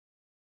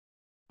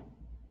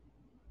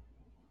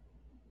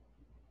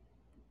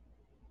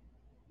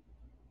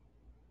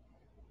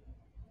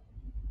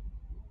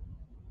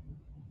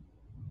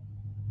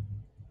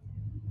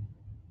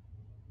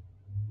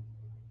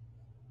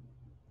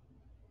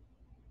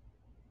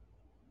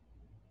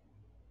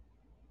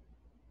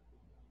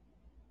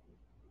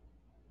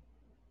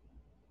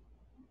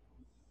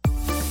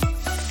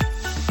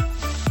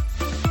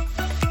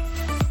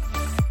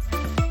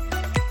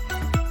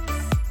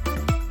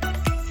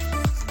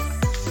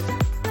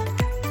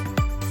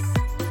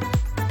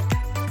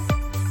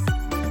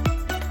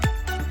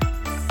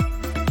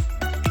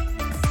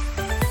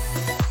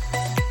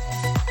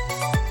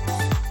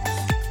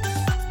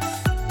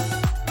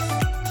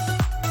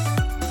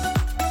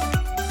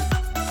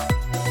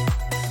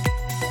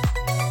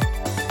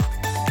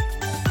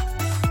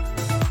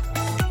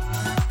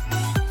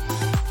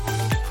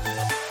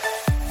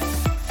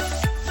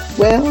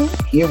Well,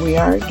 here we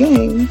are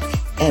again,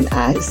 and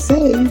I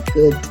say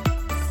good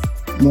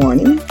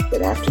morning,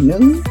 good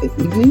afternoon, good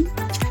evening,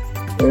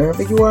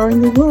 wherever you are in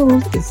the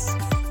world. It's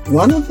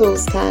one of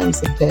those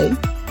times of day,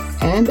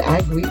 and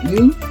I greet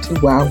you to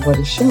Wow, What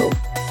a Show.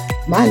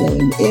 My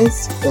name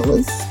is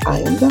Phyllis.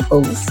 I am the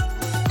host,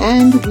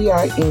 and we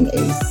are in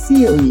a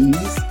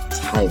series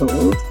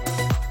titled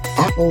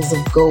Apples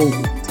of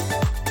Gold,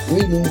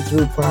 reading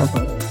through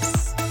Proverbs.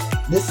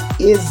 This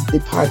is the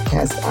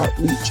podcast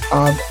outreach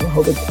of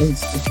Rehoboth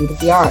Institute of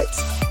the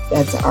Arts.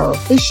 That's our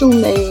official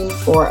name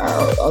for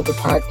our other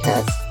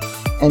podcast,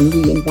 and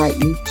we invite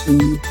you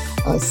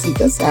to seek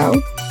us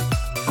out,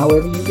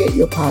 however you get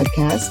your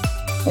podcast,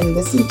 and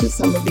listen to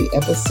some of the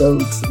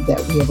episodes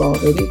that we have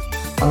already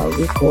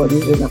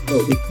recorded and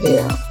uploaded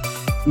there.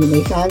 You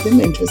may find them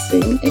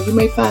interesting, and you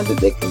may find that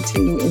they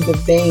continue in the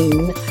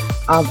vein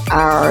of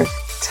our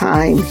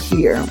time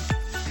here.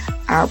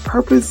 Our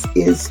purpose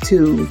is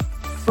to,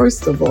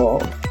 first of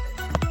all,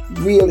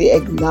 really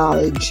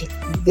acknowledge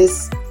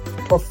this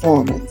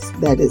performance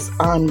that is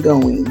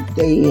ongoing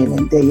day in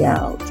and day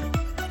out.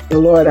 The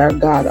Lord our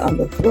God on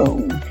the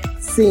throne,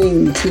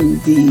 seeing to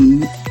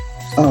the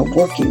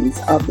workings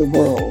of the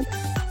world,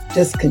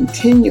 just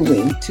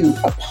continuing to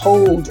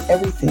uphold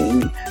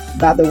everything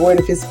by the word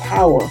of his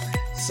power,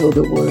 so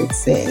the word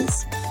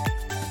says.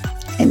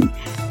 And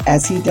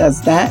as he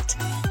does that,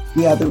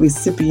 we are the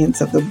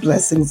recipients of the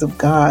blessings of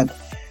God,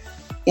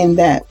 in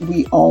that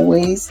we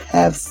always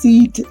have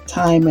seed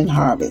time and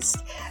harvest.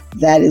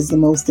 That is the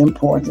most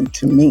important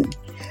to me.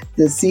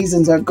 The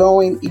seasons are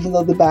going, even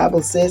though the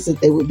Bible says that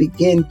they will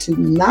begin to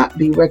not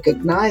be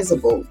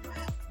recognizable.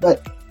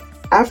 But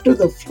after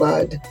the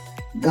flood,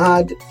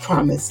 God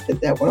promised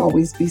that there would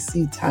always be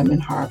seed time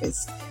and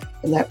harvest.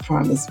 And that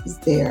promise was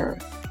there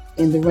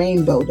in the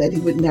rainbow, that he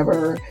would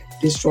never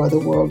destroy the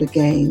world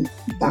again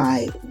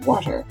by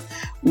water.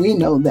 We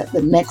know that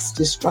the next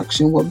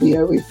destruction will be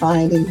a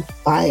refining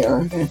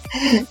fire.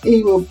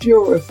 He will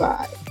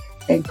purify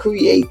and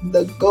create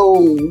the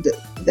gold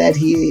that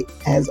he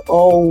has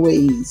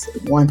always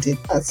wanted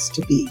us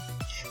to be.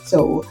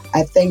 So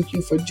I thank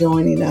you for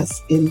joining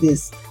us in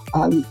this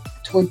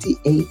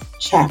 28th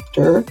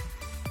chapter,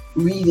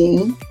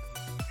 reading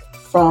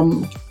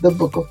from the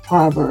book of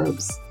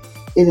Proverbs.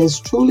 It has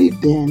truly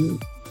been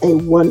a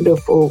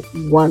wonderful,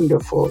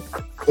 wonderful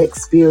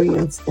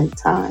experience and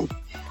time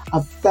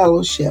of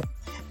fellowship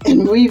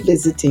and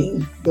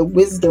revisiting the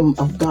wisdom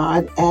of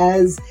God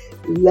as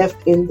left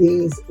in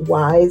these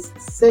wise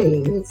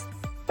sayings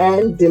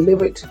and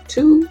delivered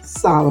to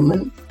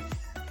Solomon,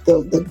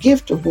 the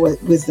gift of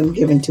wisdom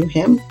given to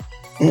him,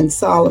 and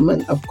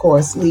Solomon, of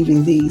course,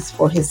 leaving these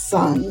for his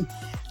son.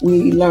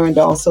 We learned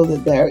also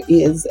that there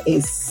is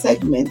a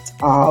segment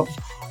of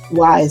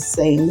wise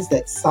sayings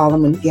that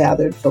Solomon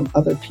gathered from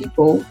other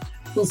people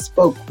who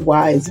spoke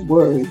wise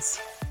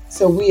words.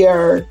 So we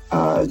are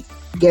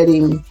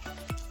getting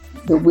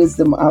the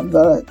wisdom of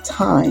the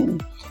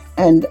time,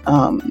 and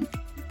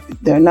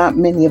there are not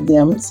many of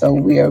them, so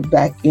we are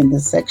back in the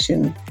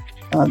section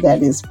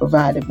that is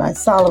provided by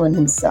Solomon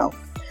himself.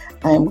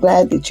 I am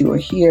glad that you are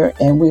here,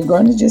 and we're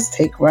going to just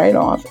take right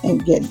off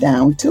and get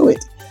down to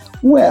it.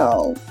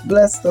 Well,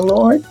 bless the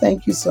Lord.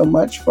 Thank you so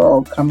much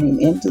for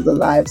coming into the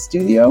live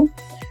studio.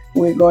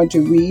 We're going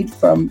to read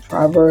from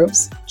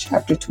Proverbs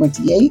chapter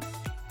 28,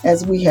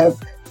 as we have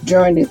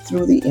journeyed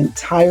through the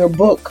entire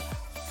book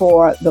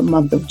for the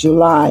month of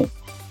July.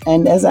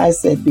 And as I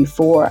said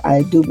before,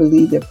 I do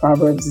believe that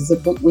Proverbs is a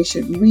book we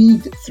should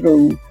read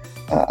through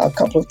a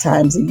couple of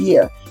times a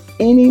year.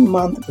 Any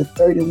month with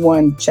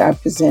 31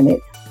 chapters in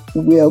it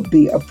will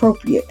be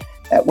appropriate.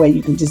 That way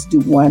you can just do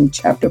one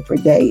chapter per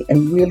day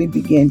and really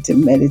begin to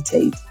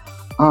meditate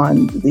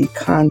on the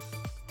content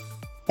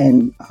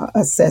and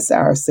assess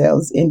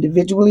ourselves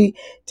individually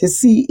to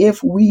see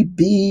if we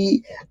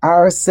be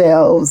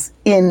ourselves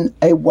in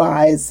a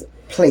wise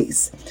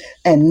place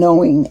and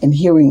knowing and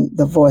hearing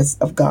the voice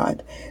of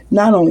God.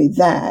 Not only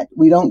that,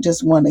 we don't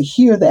just want to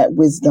hear that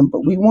wisdom,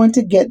 but we want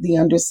to get the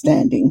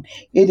understanding.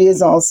 It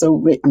is also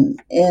written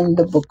in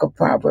the book of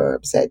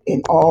Proverbs that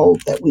in all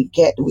that we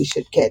get, we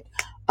should get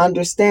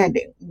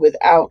understanding.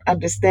 Without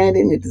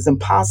understanding, it is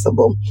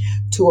impossible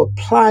to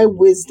apply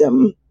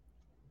wisdom.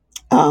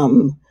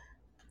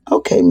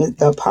 Okay,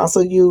 the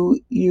Apostle, you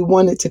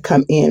wanted to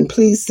come in.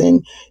 Please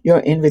send your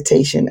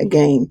invitation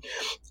again.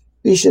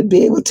 We should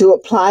be able to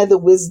apply the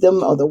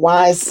wisdom or the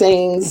wise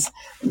sayings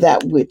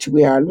that which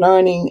we are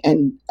learning,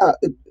 and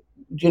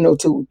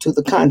to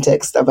the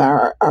context of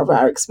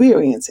our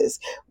experiences.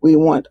 We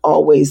want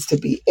always to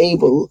be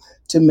able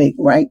to make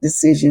right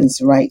decisions,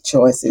 right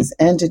choices,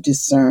 and to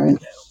discern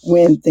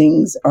when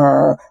things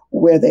are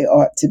where they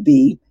ought to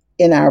be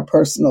in our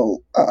personal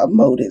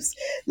motives.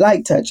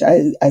 Light touch,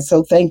 I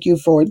so thank you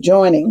for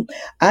joining.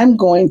 I'm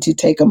going to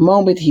take a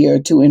moment here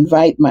to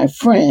invite my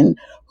friend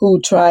who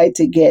tried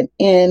to get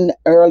in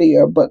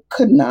earlier but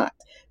could not.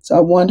 So I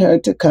want her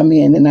to come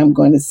in, and I'm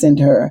going to send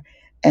her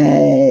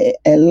a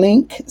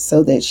link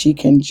so that she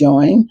can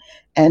join.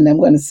 And I'm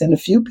going to send a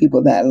few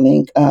people that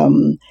link.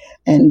 And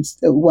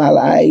while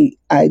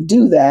I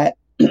do that,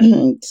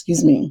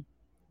 excuse me,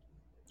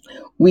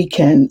 we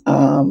can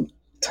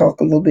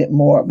talk a little bit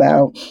more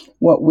about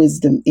what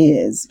wisdom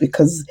is,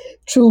 because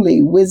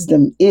truly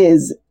wisdom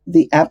is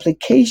the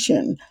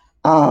application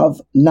of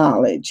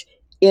knowledge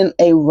in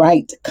a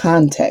right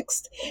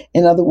context.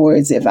 In other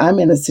words, if I'm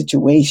in a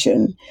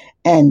situation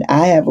and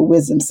I have a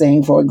wisdom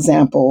saying, for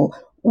example,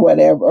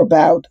 whatever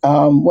about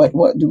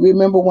what do you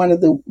remember one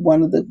of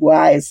the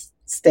wise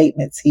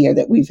statements here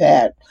that we've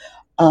had?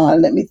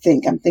 Let me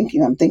think. I'm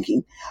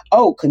thinking.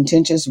 Oh,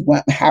 contentious.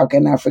 How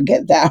can I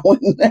forget that one?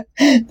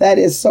 That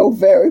is so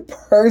very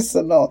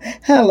personal.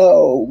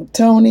 Hello,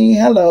 Tony.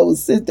 Hello,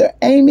 Sister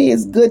Amy.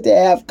 It's good to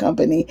have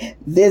company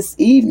this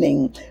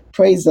evening.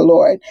 Praise the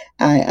Lord.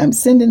 I'm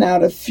sending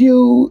out a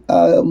few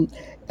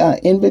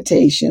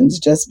invitations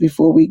just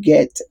before we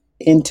get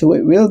into it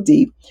real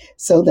deep,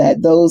 so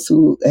that those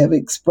who have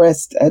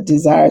expressed a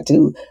desire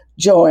to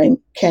join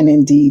can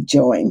indeed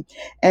join.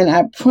 And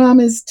I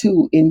promise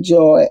to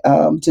enjoy,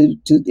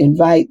 to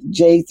invite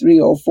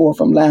J304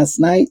 from last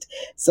night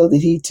so that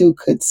he too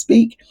could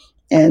speak.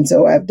 And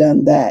so I've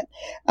done that.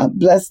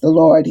 Bless the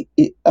Lord.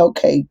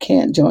 Okay,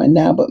 can't join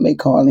now, but may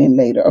call in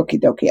later. Okay,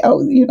 dokie.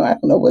 Oh, I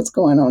don't know what's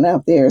going on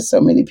out there.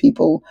 So many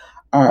people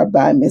are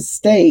by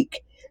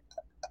mistake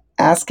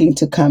asking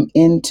to come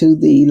into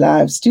the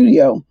live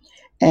studio.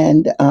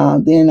 And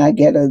then I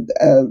get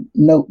a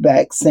note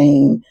back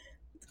saying,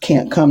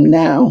 can't come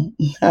now.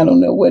 I don't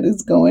know what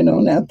is going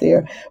on out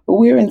there, but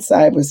we're in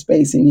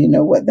cyberspace, and you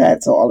know what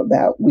that's all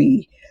about.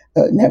 We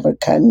never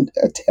can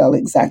tell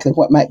exactly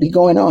what might be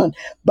going on,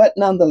 but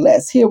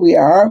nonetheless, here we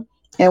are,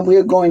 and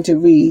we're going to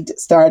read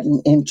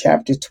starting in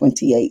chapter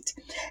 28.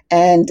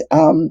 And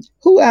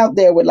who out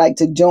there would like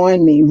to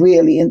join me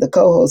really in the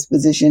co-host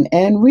position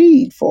and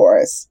read for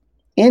us?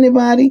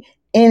 Anybody?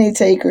 Any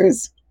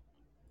takers?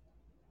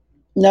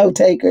 No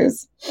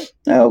takers?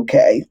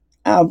 Okay,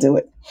 I'll do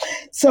it.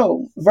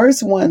 So,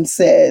 verse 1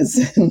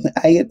 says,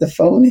 I hit the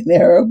phone in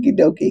there, okie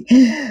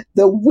dokie.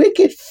 The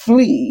wicked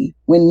flee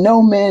when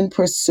no man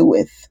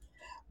pursueth,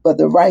 but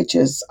the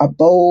righteous are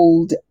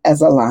bold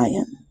as a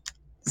lion.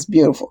 It's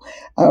beautiful.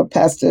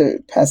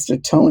 Pastor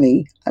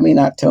Tony, I mean,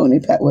 not Tony,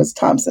 that was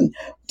Thompson.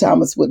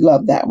 Thomas would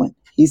love that one.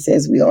 He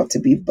says we ought to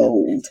be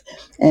bold.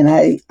 And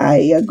I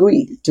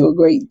agree to a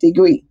great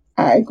degree.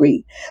 I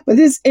agree. But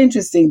it's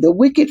interesting. The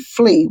wicked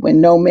flee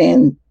when no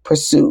man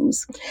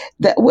pursues.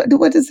 That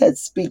what does that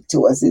speak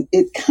to us?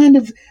 It kind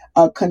of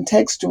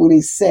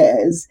contextually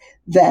says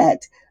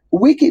that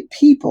wicked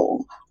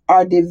people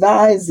are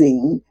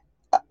devising,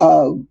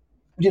 uh,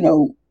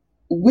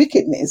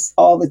 wickedness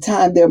all the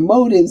time. Their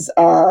motives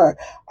are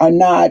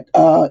not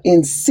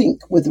in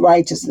sync with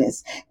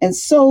righteousness, and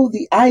so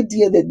the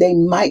idea that they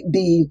might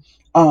be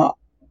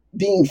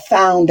being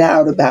found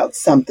out about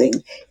something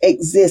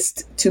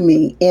exists to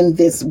me in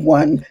this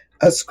one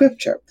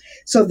scripture.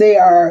 So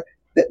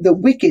the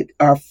wicked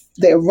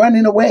they're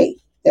running away.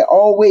 They're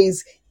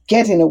always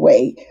getting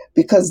away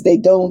because they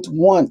don't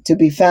want to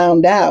be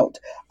found out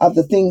of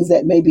the things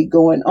that may be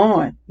going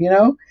on,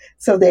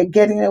 So they're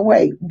getting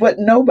away, but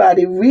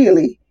nobody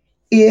really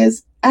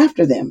is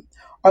after them,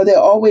 or they're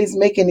always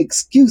making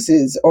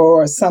excuses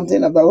or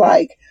something of the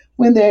like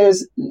when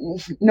there's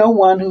no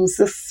one who's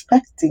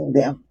suspecting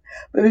them.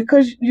 But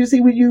because you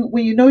see, when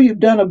you know you've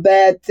done a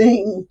bad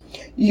thing,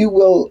 you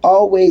will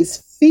always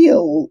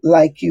feel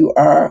like you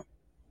are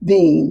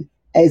being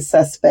a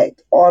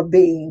suspect or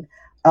being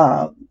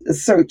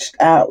searched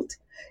out.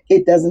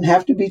 It doesn't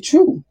have to be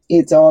true.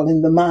 It's all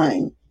in the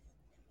mind.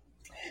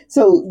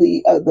 So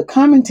the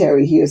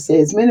commentary here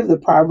says many of the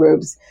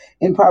proverbs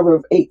in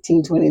Proverb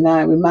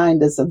 18:29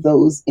 remind us of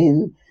those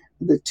in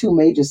the two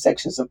major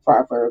sections of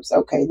Proverbs.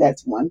 Okay,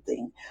 that's one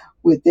thing.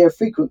 With their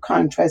frequent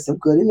contrast of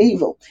good and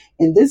evil.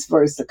 In this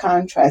verse, the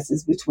contrast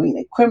is between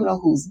a criminal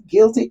whose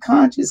guilty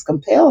conscience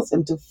compels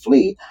him to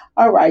flee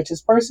a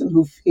righteous person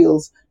who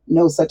feels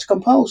no such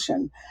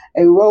compulsion.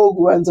 A rogue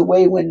runs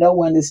away when no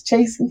one is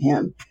chasing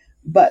him,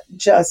 but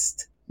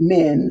just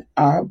men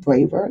are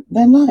braver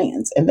than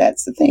lions. And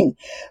that's the thing.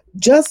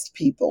 Just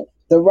people,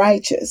 the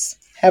righteous,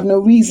 have no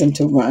reason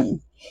to run.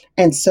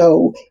 And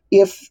so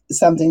if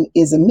something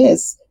is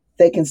amiss,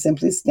 they can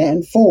simply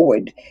stand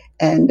forward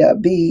and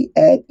be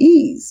at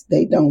ease.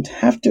 They don't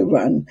have to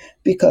run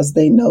because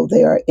they know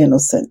they are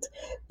innocent.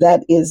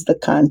 That is the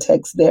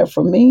context there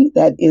for me.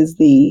 That is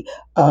the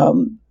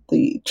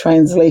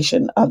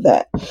translation of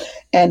that.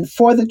 And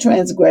for the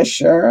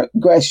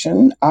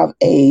transgression of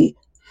a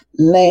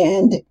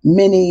land,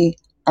 many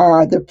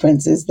are the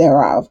princes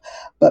thereof.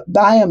 But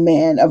by a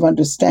man of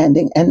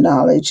understanding and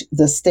knowledge,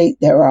 the state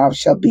thereof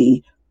shall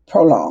be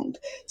prolonged.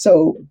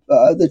 So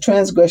the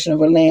transgression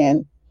of a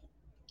land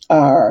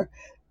are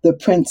the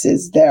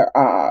princes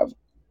thereof,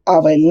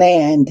 of a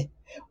land.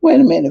 Wait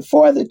a minute.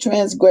 For the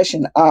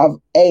transgression of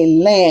a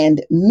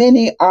land,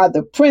 many are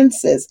the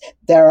princes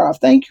thereof.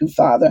 Thank you,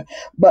 Father.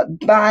 But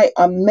by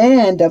a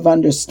man of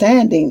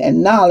understanding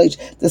and knowledge,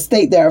 the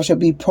state thereof shall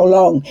be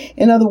prolonged.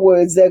 In other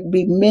words, there will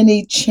be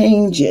many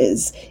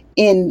changes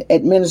in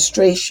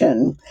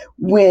administration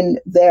when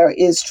there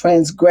is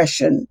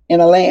transgression in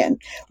a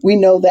land. We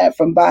know that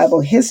from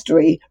Bible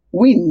history.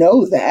 We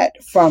know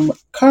that from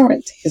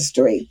current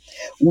history.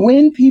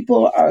 When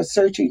people are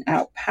searching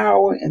out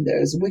power and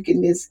there's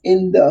wickedness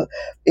in the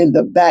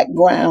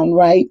background,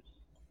 right?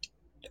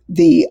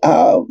 The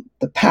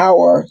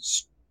power,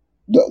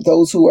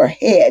 those who are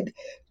head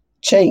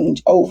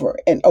change over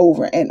and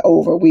over and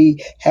over.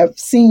 We have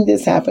seen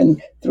this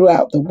happen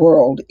throughout the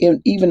world,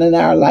 even in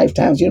our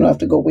lifetimes. You don't have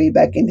to go way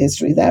back in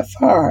history that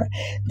far.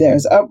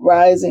 There's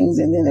uprisings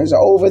and then there's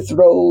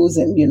overthrows,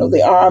 and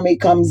the army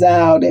comes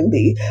out and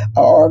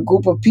or a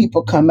group of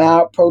people come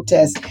out,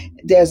 protest.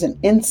 There's an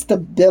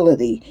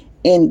instability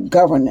in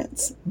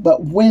governance.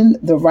 But when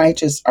the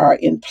righteous are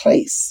in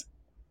place,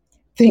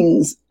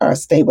 things are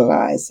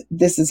stabilized.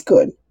 This is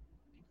good.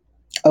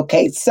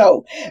 Okay,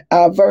 so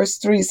verse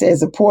 3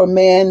 says, "A poor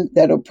man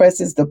that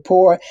oppresses the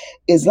poor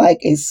is like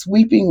a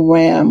sweeping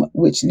ram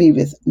which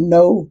leaveth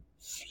no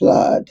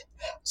flood."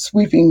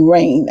 Sweeping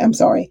rain, I'm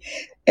sorry.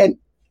 And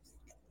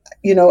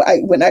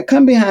when I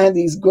come behind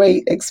these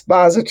great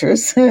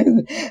expositors,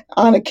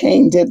 Anna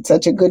Kane did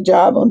such a good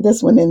job on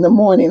this one in the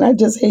morning. I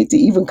just hate to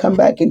even come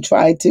back and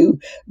try to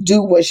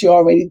do what she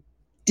already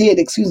did,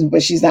 excuse me,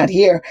 but she's not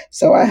here,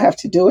 so I have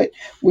to do it.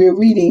 We're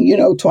reading,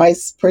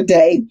 twice per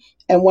day,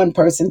 and one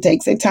person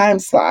takes a time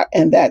slot,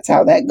 and that's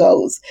how that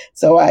goes.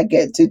 So I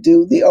get to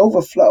do the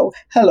overflow.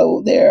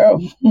 Hello there.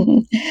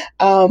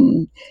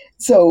 um,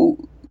 so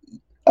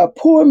a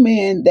poor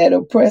man that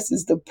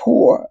oppresses the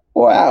poor.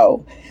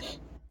 Wow.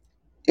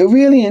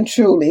 Really and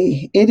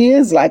truly, it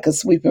is like a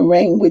sweeping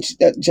rain, which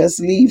just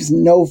leaves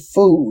no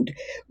food.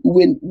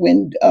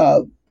 When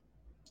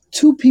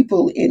two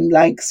people in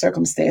like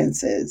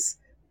circumstances,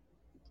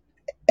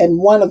 and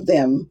one of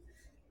them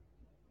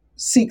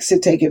seeks to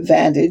take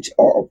advantage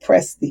or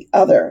oppress the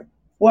other,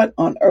 what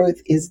on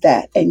earth is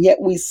that? And yet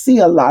we see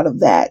a lot of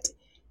that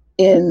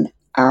in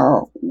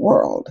our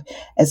world,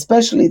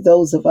 especially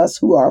those of us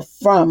who are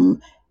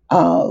from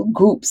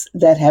groups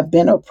that have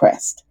been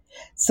oppressed.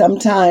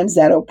 Sometimes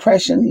that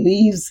oppression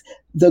leaves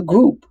the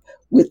group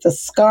with the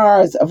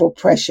scars of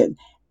oppression.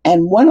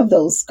 And one of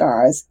those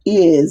scars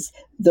is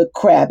the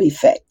crab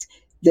effect.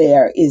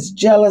 There is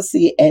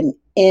jealousy and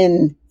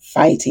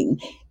infighting,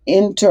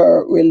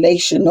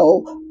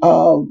 interrelational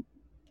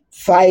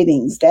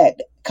fightings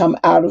that come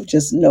out of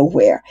just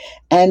nowhere.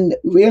 And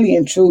really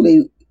and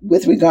truly,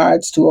 with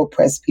regards to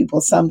oppressed people,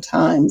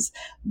 sometimes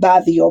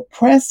by the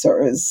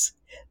oppressors,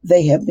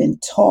 they have been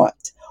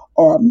taught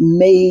or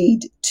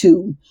made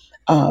to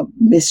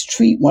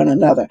mistreat one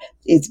another.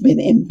 It's been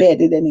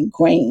embedded and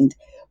ingrained.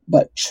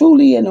 But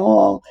truly, in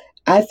all,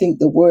 I think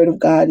the Word of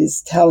God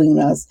is telling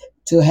us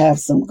to have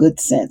some good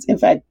sense. In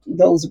fact,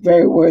 those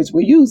very words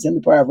were used in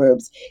the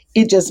Proverbs.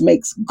 It just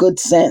makes good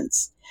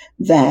sense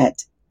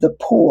that the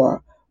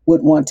poor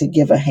would want to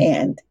give a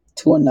hand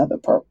to another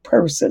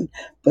person,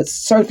 but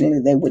certainly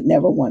they would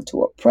never want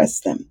to oppress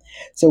them.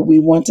 So we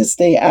want to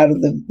stay out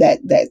of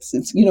that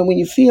sense. When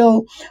you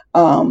feel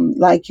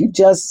like you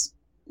just,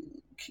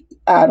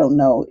 I don't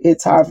know,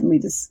 it's hard for me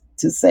to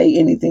say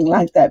anything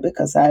like that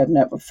because I have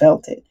never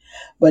felt it.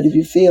 But if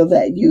you feel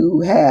that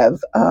you have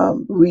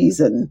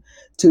reason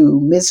to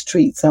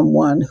mistreat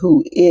someone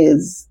who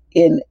is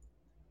in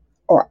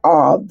or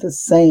are the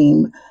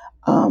same,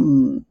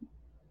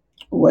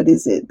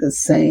 the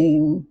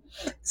same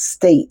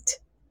state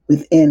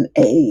within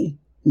a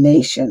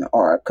nation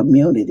or a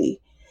community,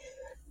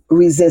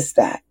 resist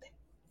that.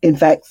 In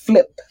fact,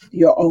 flip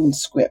your own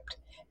script.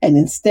 And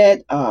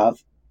instead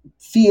of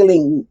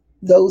feeling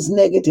those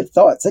negative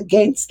thoughts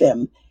against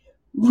them,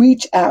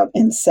 reach out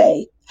and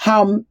say,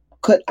 how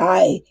could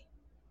I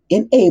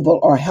enable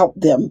or help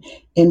them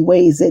in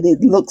ways that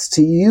it looks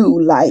to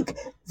you like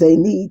they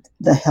need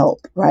the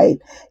help, right?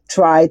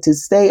 Try to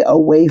stay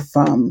away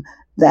from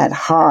that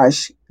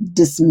harsh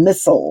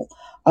dismissal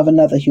of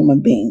another human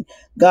being.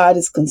 God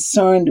is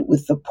concerned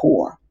with the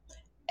poor,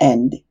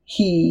 and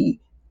He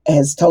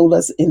has told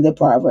us in the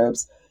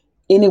Proverbs,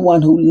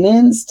 anyone who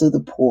lends to the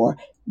poor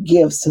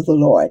gives to the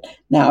Lord.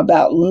 Now,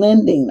 about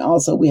lending,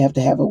 also, we have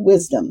to have a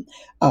wisdom.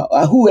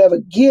 Whoever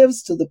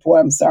gives to the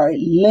poor,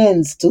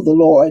 lends to the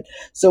Lord.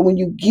 So when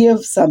you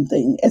give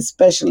something,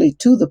 especially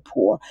to the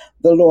poor,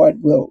 the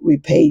Lord will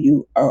repay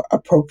you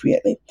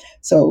appropriately.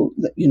 So,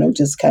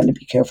 just kind of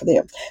be careful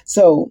there.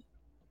 So,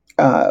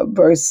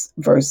 verse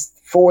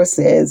 4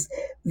 says,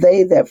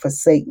 "They that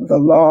forsake the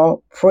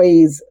law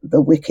praise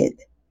the wicked.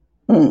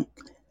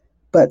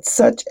 But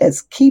such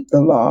as keep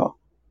the law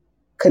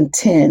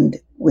contend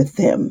with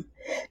them."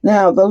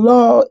 Now, the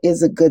law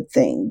is a good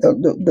thing.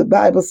 The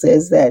Bible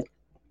says that,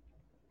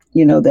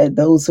 that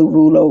those who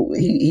rule over,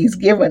 he's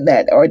given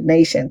that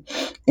ordination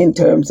in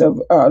terms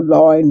of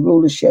law and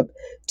rulership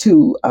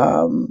to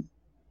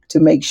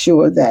make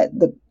sure that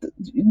the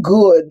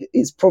good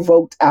is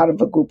provoked out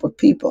of a group of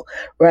people,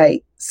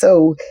 right?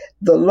 So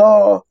the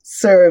law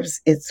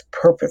serves its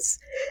purpose,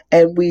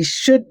 and we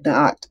should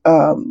not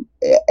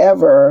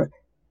ever,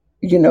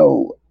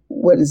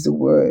 what is the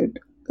word?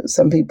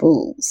 Some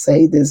people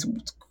say this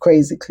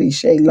crazy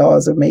cliche,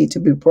 laws are made to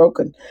be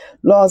broken.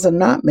 Laws are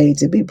not made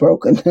to be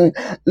broken.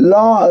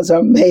 Laws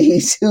are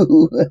made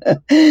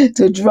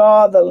to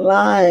draw the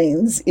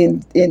lines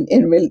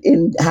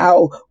in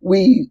how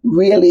we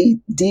really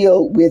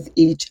deal with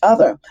each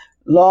other.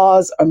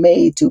 Laws are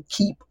made to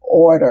keep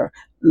order.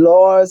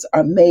 Laws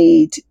are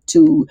made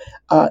to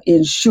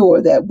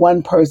ensure that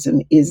one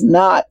person is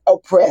not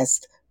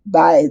oppressed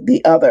by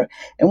the other.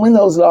 And when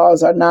those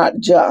laws are not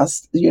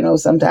just,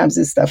 sometimes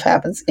this stuff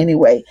happens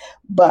anyway.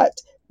 But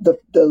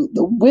the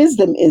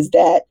wisdom is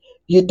that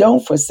you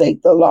don't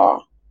forsake the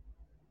law,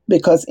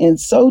 because in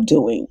so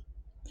doing,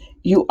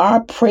 you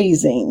are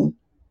praising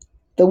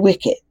the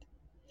wicked.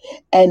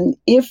 And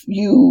if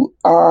you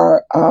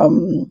are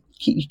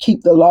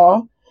keep the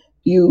law,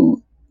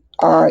 you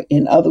are,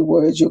 in other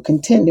words, you're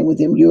contending with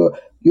him.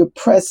 You're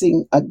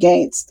pressing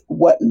against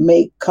what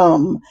may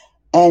come,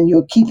 and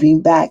you're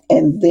keeping back,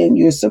 and then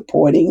you're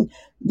supporting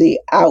the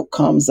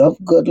outcomes of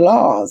good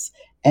laws,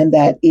 and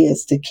that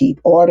is to keep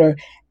order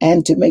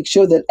and to make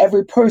sure that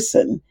every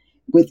person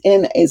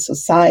within a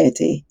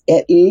society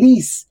at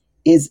least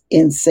is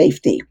in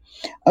safety.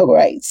 All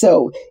right.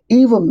 So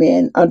evil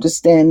men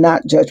understand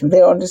not judgment. They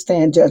don't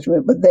understand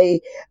judgment, but they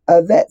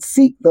that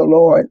seek the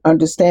Lord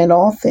understand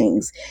all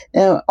things.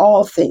 Now,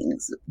 all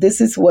things.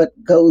 This is what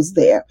goes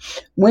there.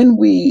 When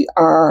we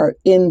are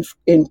in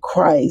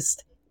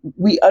Christ,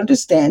 we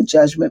understand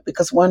judgment,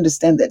 because we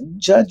understand that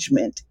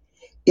judgment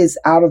is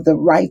out of the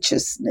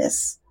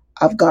righteousness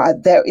of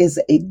God. There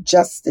is a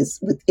justice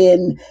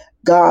within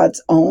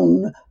God's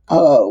own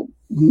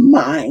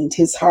mind,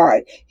 his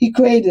heart. He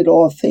created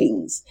all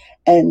things.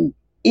 And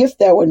if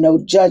there were no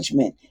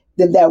judgment,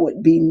 then there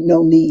would be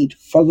no need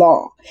for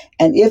law.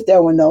 And if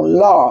there were no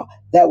law,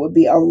 there would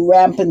be a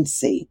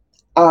rampancy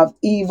of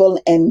evil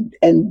and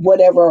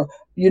whatever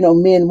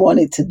men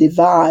wanted to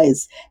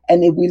devise.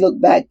 And if we look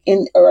back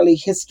in early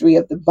history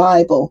of the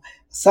Bible,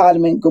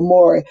 Sodom and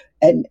Gomorrah,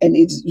 and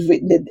it's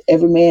written that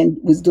every man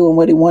was doing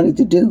what he wanted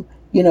to do.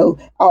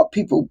 All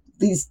people,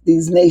 these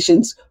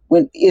nations,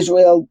 when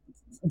Israel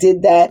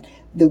did that,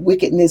 the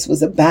wickedness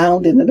was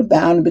abounding and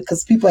abounding,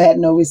 because people had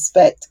no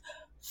respect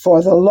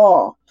for the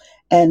law,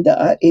 and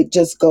it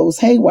just goes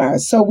haywire.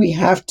 So we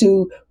have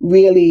to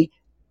really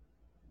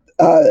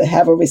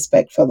have a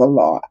respect for the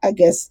law, I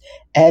guess,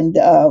 and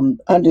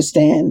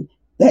understand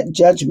that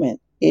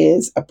judgment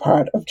is a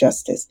part of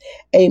justice.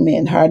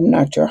 Amen. Harden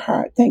not your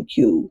heart. Thank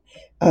you,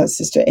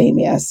 Sister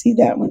Amy. I see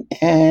that one.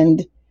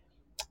 And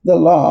the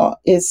law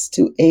is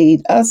to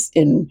aid us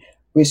in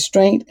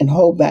restraint and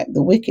hold back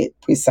the wicked.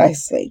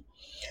 Precisely.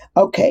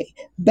 Okay,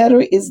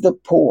 better is the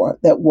poor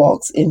that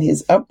walks in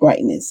his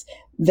uprightness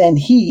than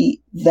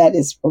he that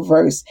is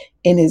perverse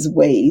in his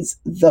ways,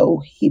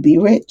 though he be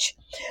rich.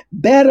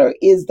 Better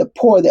is the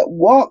poor that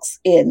walks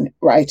in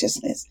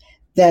righteousness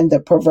than the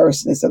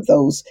perverseness of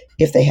those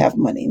if they have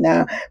money.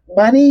 Now,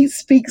 money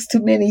speaks to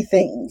many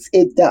things.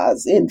 It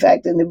does. In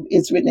fact,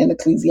 it's written in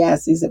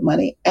Ecclesiastes that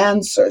money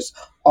answers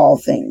all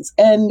things,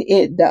 and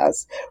it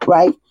does,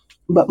 right?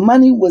 But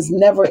money was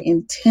never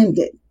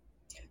intended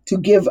to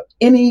give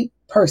any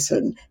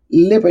person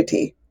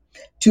liberty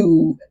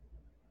to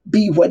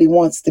be what he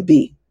wants to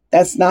be.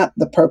 That's not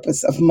the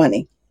purpose of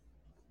money.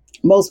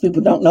 Most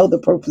people don't know the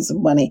purpose of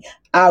money,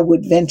 I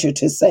would venture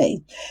to say.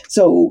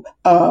 So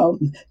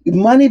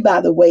money,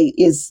 by the way,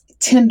 is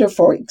tender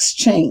for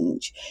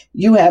exchange.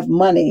 You have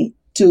money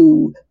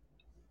to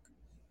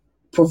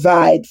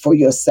provide for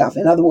yourself.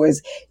 In other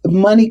words,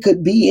 money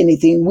could be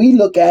anything. We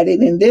look at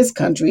it in this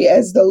country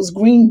as those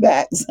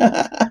greenbacks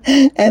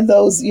and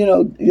those,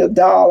 your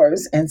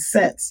dollars and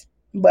cents.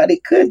 But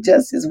it could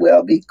just as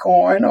well be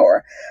corn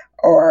or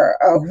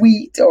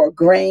wheat or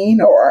grain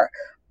or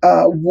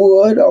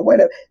wood or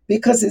whatever,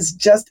 because it's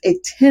just a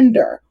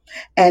tender.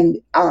 And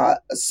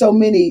so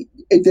many,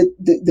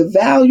 the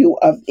value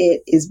of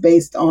it is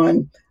based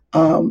on,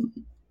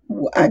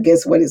 I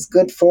guess, what it's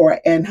good for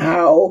and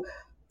how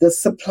the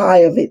supply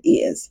of it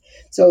is.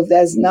 So if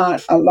there's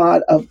not a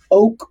lot of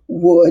oak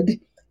wood,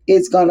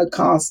 it's going to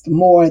cost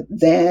more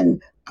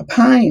than a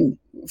pine,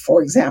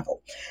 for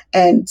example.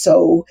 And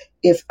so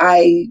if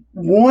I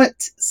want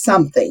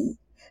something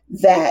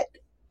that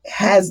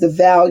has the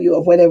value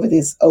of whatever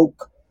this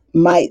oak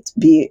might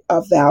be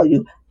of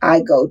value,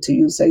 I go to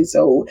you. Say,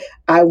 so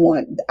I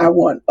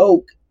want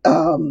oak.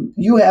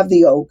 You have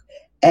the oak,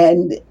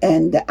 and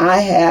I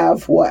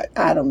have what?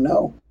 I don't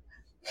know.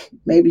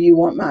 Maybe you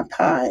want my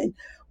pine.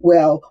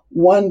 Well,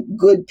 one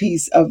good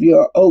piece of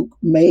your oak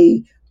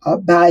may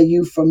buy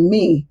you from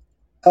me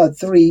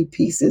 3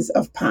 pieces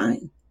of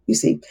pine. You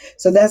see,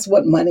 so that's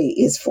what money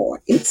is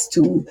for. It's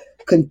to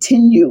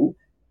continue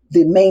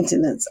the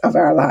maintenance of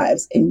our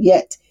lives, and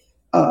yet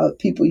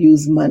people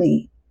use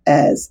money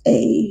as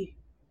a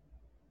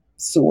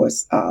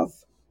source of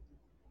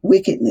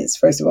wickedness.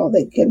 First of all,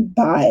 they can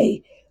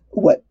buy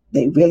what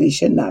they really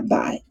should not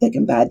buy. They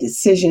can buy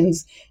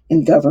decisions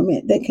in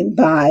government. They can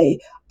buy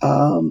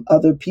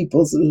other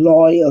people's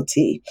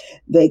loyalty.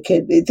 They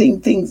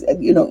think things,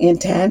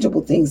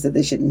 intangible things that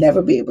they should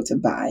never be able to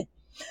buy.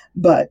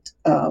 But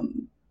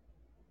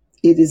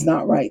it is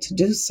not right to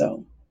do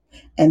so.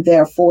 And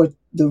therefore,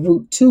 the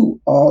root to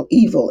all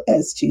evil,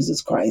 as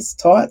Jesus Christ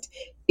taught,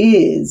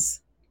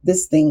 is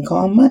this thing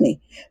called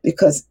money.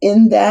 Because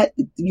in that,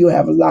 you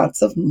have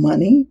lots of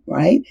money,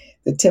 right?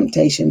 The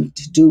temptation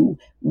to do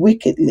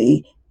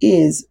wickedly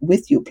is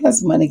with you.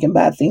 Plus, money can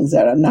buy things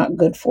that are not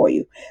good for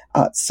you.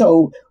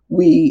 So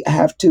we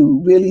have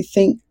to really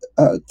think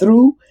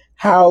through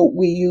how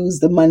we use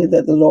the money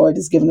that the Lord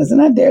has given us.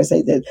 And I dare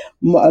say that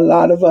a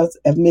lot of us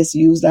have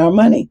misused our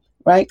money,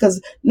 right?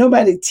 Because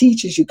nobody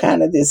teaches you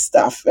kind of this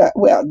stuff.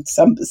 Well,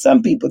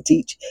 some people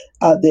teach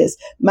this.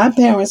 My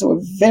parents were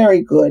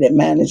very good at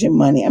managing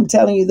money. I'm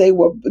telling you, they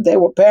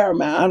were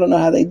paramount. I don't know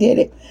how they did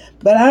it,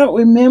 but I don't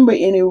remember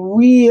any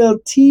real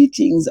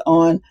teachings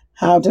on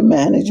how to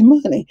manage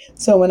money.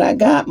 So when I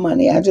got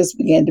money, I just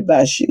began to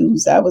buy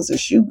shoes. I was a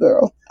shoe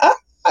girl.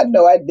 I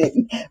know I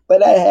didn't,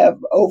 but I have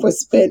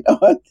overspent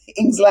on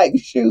things like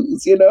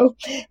shoes,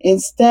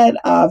 instead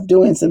of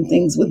doing some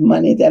things with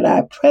money that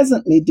I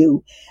presently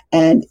do.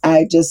 And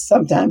I just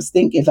sometimes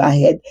think if I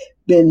had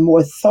been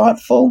more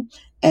thoughtful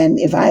and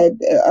if I had,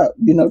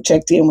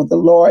 checked in with the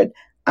Lord,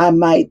 I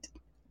might.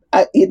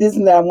 It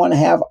isn't that I want to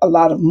have a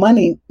lot of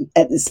money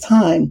at this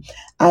time.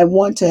 I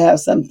want to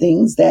have some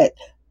things that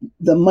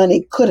the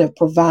money could have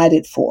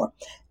provided for.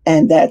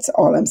 And that's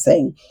all I'm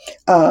saying.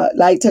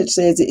 Light Touch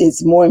says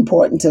it's more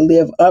important to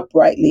live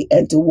uprightly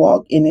and to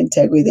walk in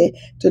integrity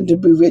than to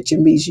be rich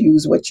and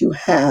misuse what you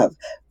have.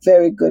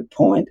 Very good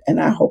point.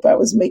 And I hope I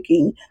was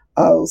making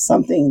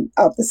something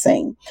of the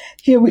same.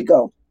 Here we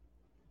go.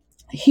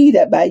 He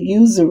that by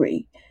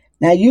usury,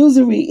 now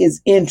usury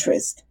is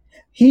interest.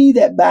 He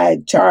that by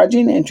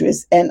charging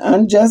interest and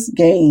unjust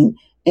gain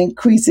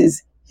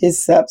increases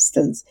his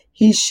substance,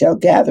 he shall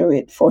gather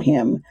it for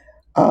him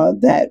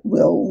that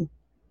will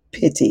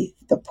pity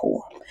the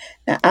poor.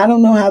 Now, I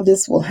don't know how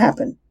this will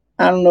happen.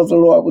 I don't know if the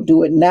Lord will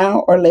do it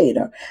now or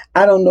later.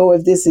 I don't know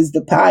if this is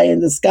the pie in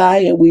the sky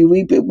and we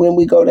reap it when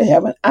we go to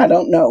heaven. I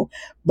don't know.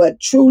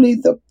 But truly,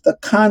 the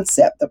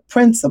concept, the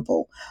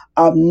principle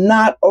of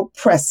not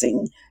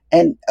oppressing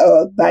and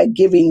by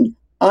giving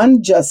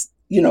unjust,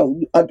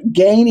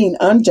 gaining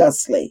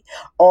unjustly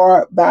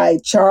or by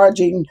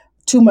charging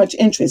too much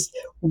interest,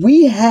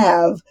 we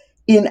have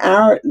in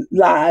our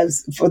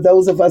lives, for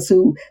those of us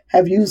who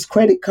have used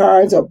credit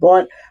cards or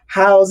bought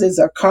houses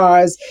or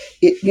cars,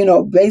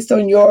 based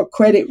on your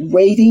credit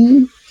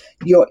rating,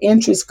 your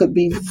interest could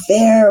be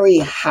very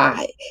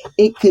high.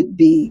 It could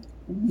be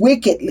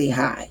wickedly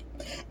high.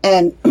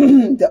 And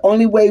the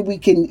only way we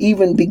can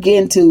even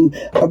begin to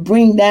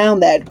bring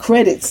down that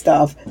credit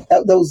stuff,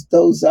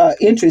 those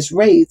interest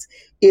rates,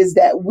 is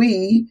that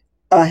we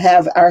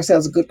have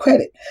ourselves a good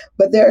credit.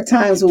 But there are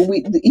times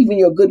when even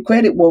your good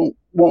credit won't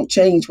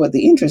change what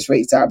the interest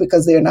rates are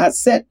because they're not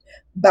set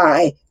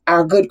by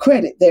our good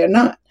credit. They're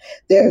not.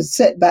 They're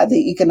set by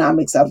the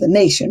economics of the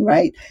nation,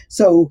 right?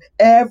 So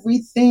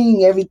everything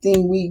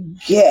we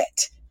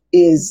get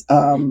is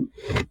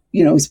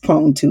is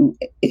prone to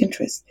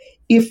interest.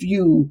 If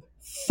you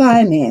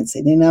finance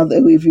it,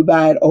 if you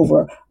buy it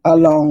over a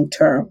long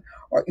term,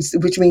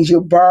 which means you're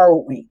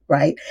borrowing,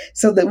 right?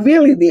 So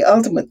really the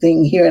ultimate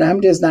thing here, and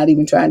I'm just not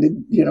even trying to,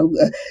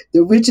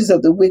 the riches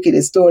of the wicked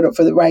is stored up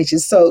for the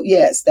righteous. So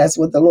yes, that's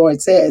what the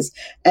Lord says.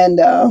 And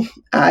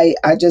I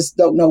just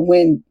don't know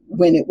when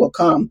it will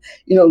come.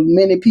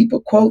 Many people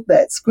quote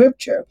that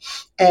scripture,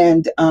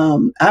 and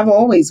I've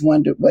always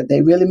wondered what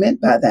they really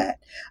meant by that.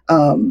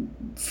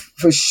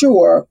 For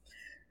sure,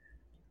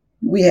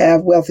 we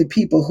have wealthy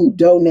people who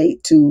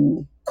donate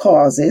to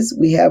causes.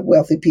 We have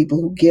wealthy people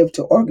who give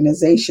to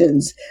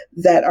organizations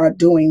that are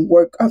doing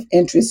work of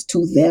interest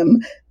to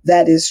them.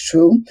 That is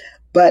true.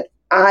 But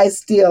I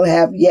still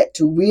have yet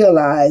to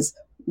realize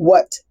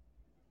what,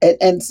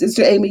 and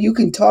Sister Amy, you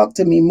can talk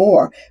to me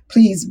more.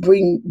 Please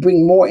bring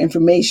more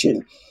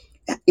information.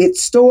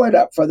 It's stored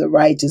up for the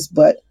righteous,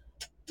 but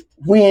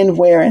when,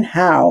 where, and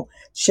how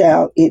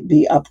shall it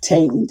be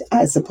obtained?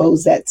 I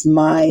suppose that's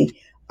my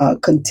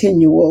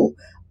continual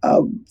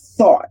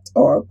thought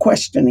or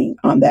questioning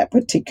on that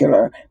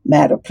particular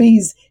matter.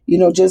 Please,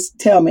 just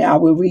tell me. I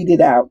will read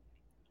it out.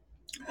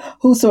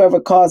 Whosoever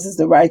causes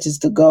the righteous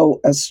to go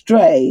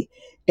astray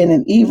in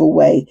an evil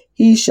way,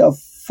 he shall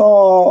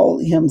fall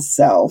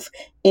himself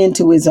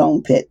into his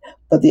own pit,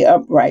 but the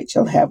upright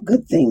shall have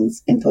good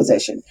things in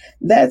possession.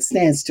 That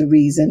stands to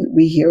reason.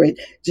 We hear it.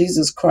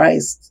 Jesus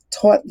Christ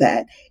taught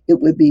that it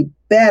would be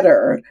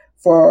better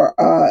for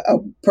a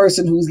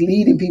person who's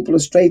leading people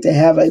astray to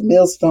have a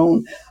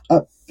millstone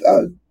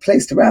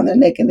placed around their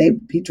neck and they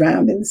be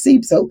drowned in the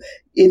sea. So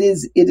it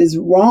is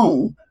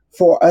wrong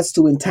for us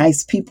to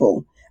entice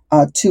people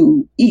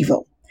to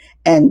evil.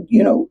 And,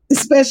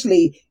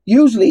 especially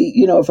usually,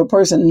 if a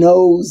person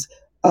knows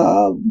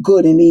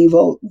good and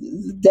evil,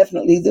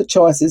 definitely the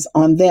choice is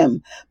on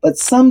them. But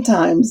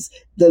sometimes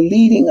the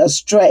leading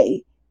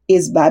astray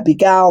is by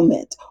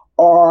beguilement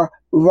or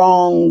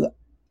wrong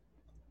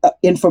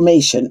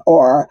information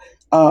or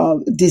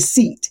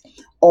deceit.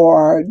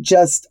 or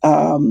just,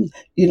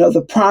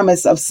 the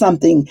promise of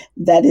something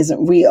that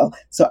isn't real.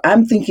 So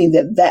I'm thinking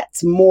that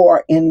that's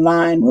more in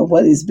line with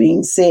what is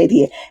being said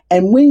here.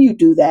 And when you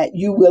do that,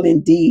 you will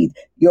indeed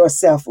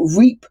yourself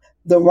reap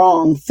the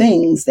wrong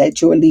things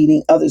that you're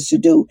leading others to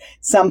do.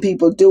 Some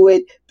people do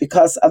it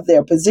because of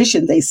their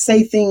position. They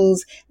say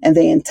things and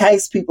they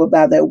entice people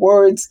by their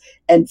words,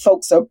 and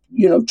folks are,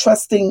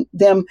 trusting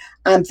them.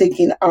 I'm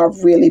thinking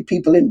of really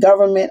people in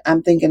government.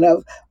 I'm thinking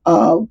of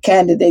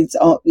candidates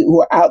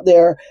who are out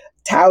there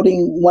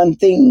touting one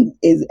thing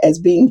as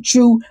being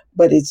true,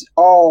 but it's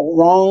all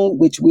wrong,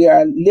 which we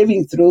are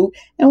living through.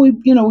 And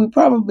we've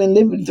probably been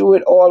living through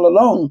it all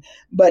along,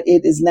 but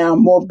it is now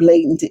more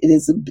blatant.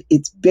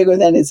 It's bigger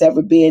than it's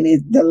ever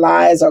been. The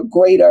lies are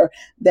greater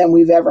than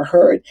we've ever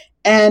heard.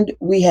 And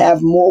we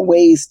have more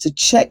ways to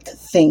check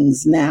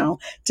things now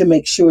to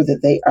make sure that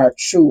they are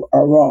true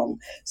or wrong.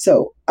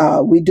 So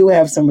we do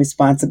have some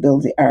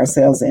responsibility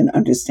ourselves in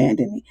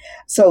understanding.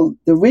 So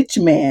the rich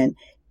man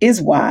is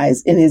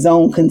wise in his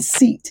own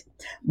conceit,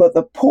 but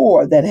the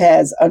poor that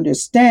has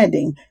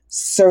understanding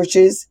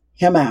searches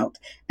him out.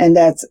 And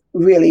that's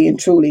really and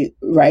truly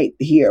right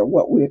here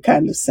what we're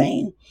kind of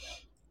saying.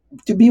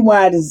 To be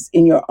wise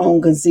in your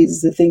own conceit is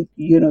to think,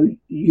 you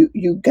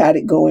got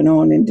it going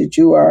on and that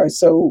you are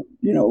so,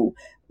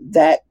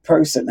 that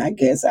person, I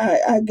guess.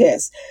 I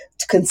guess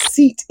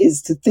conceit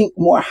is to think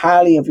more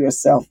highly of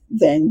yourself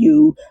than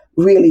you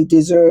really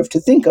deserve to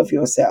think of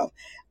yourself.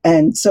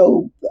 And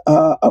so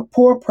a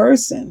poor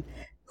person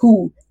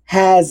who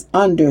has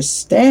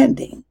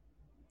understanding,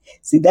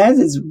 see, that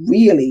is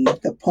really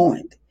the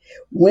point.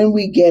 When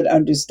we get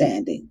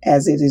understanding,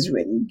 as it is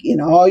written, in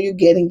all you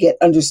get and get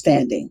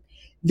understanding,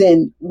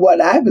 then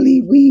what I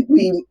believe we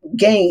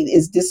gain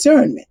is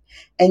discernment.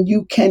 And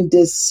you can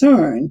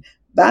discern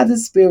by the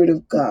Spirit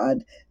of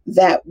God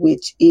that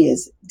which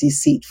is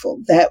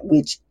deceitful, that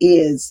which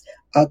is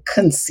a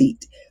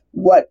conceit,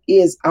 what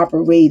is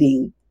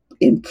operating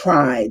in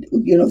pride,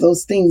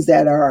 those things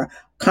that are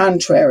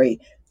contrary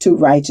to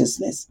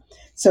righteousness.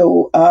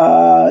 So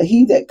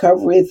he that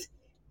covereth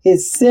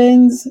his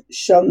sins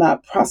shall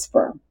not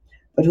prosper,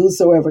 but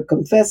whosoever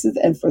confesseth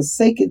and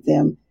forsaketh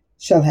them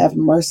shall have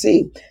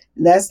mercy.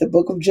 That's the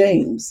book of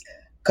James.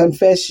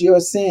 Confess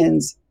your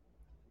sins.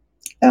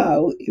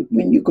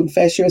 When you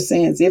confess your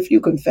sins, if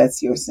you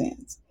confess your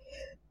sins,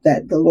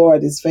 that the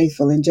Lord is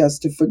faithful and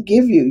just to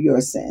forgive you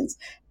your sins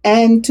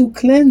and to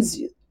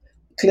cleanse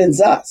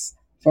us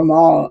from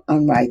all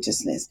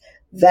unrighteousness.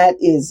 That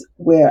is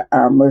where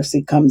our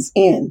mercy comes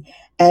in.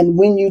 And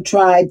when you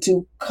try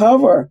to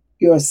cover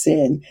your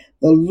sin,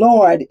 the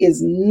Lord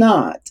is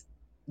not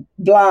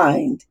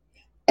blind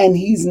and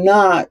he's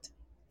not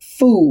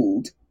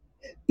fooled.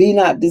 Be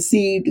not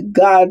deceived.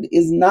 God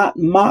is not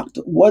mocked.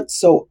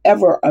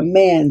 Whatsoever a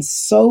man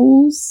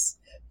sows,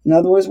 in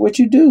other words, what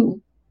you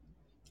do,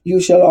 you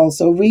shall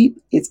also reap.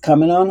 It's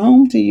coming on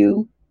home to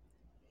you.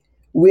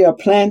 We are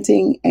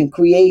planting and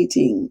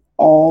creating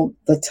all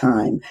the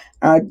time.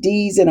 Our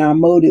deeds and our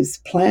motives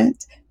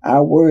plant,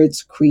 our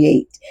words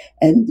create.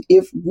 And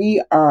if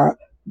we are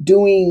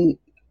doing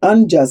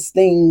unjust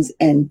things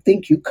and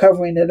think you're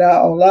covering it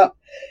all up,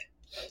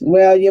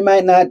 well, you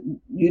might not,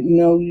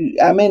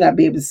 I may not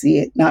be able to see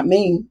it. Not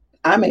me.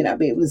 I may not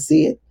be able to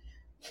see it,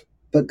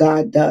 but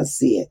God does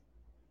see it.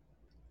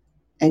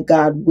 And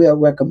God will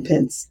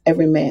recompense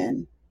every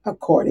man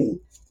according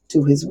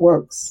to his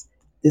works.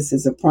 This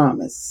is a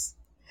promise.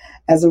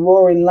 As a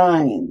roaring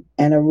lion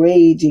and a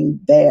raging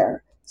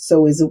bear,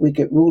 so is a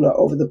wicked ruler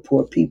over the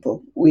poor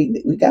people.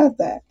 We got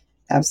that.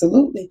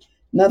 Absolutely.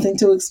 Nothing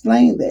to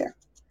explain there.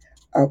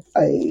 A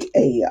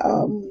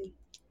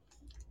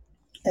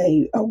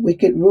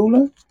wicked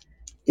ruler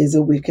is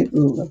a wicked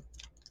ruler.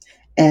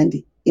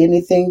 And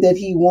anything that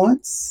he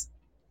wants,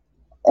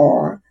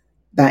 or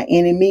by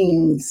any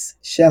means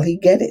shall he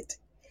get it.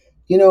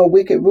 A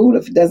wicked ruler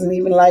doesn't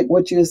even like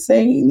what you're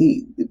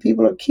saying.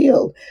 People are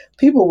killed.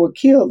 People were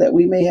killed that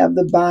we may have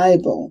the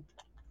Bible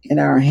in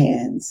our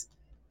hands,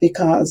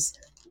 because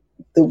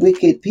the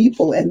wicked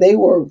people, and they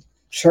were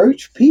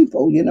church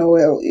people,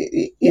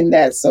 in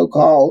that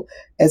so-called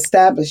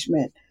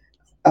establishment,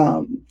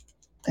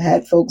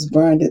 had folks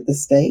burned at the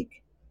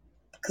stake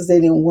because they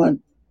didn't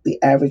want the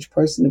average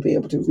person to be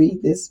able to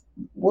read this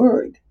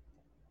word.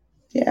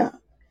 Yeah.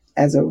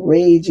 As a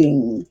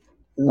raging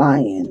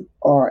lion,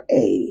 or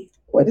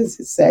what does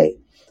it say?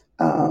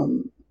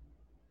 As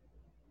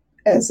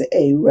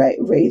a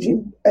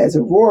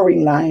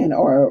roaring lion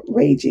or a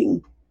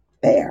raging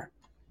bear.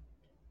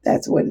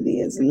 That's what it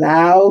is.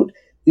 Loud.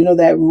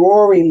 That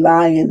roaring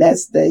lion,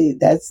 that's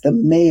the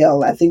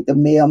male. I think the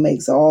male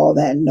makes all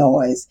that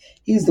noise.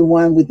 He's the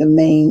one with the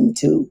mane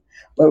too.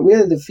 But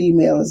really the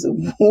female is the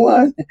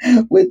one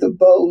with the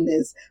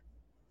boldness.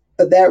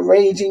 But that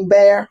raging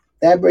bear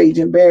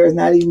is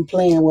not even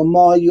playing, will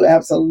maul you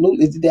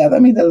absolutely to death. I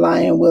mean, the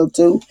lion will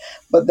too,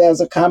 but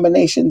there's a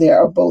combination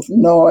there of both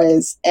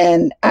noise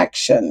and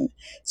action.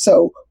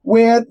 So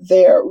where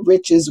their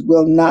riches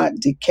will not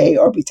decay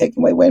or be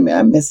taken away. Wait a minute,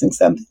 I'm missing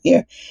something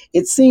here.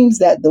 It seems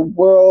that the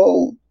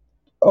world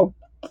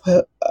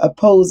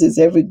opposes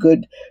every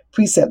good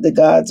precept that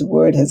God's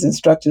word has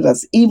instructed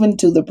us, even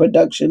to the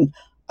production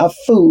of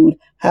food,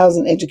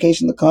 housing,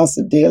 education, the cost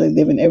of daily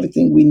living,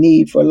 everything we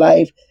need for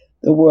life.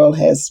 The world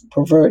has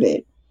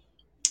perverted,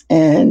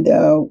 and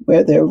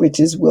where their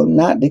riches will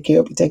not decay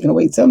or be taken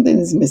away. Something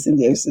is missing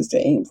there, Sister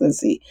Ames. Let's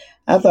see.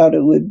 I thought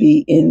it would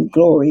be in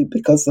glory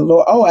because the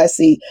Lord, oh, I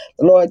see.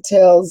 The Lord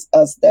tells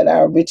us that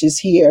our riches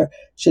here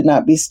should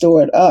not be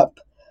stored up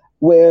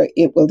where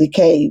it will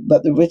decay,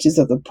 but the riches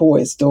of the poor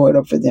is stored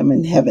up for them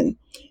in heaven.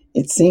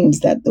 It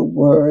seems that the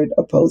word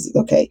opposes.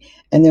 Okay.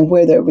 And then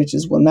where their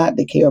riches will not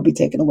decay or be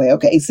taken away.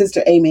 Okay.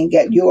 Sister Amy,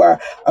 you are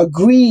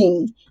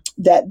agreeing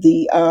that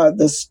the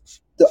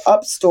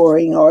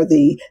upstoring or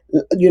the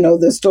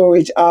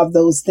storage of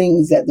those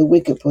things that the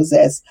wicked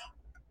possess,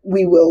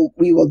 we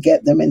will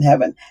get them in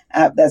heaven.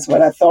 That's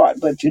what I thought,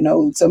 but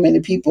so many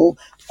people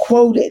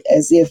quote it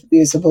as if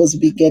we're supposed to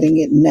be getting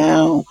it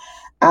now.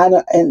 I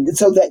don't, and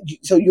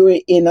so you're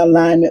in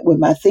alignment with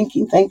my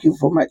thinking. Thank you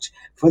so much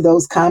for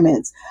those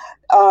comments.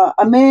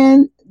 A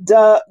man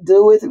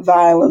doeth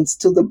violence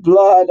to the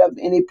blood of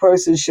any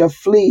person shall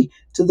flee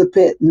to the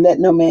pit, and let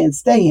no man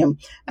stay him.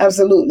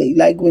 Absolutely.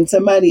 Like when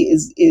somebody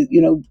is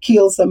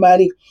kills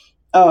somebody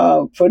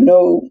for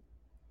no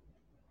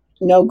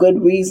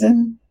good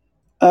reason,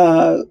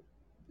 uh,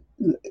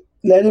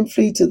 let him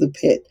flee to the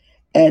pit,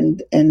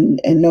 and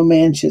no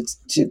man should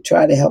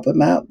try to help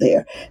him out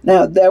there.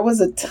 Now there was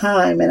a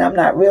time, and I'm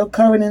not real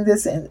current in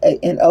this,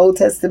 in Old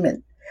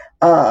Testament,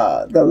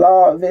 the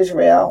law of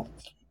Israel.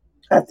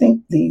 I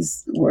think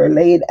these were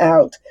laid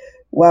out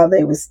while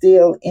they were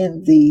still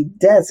in the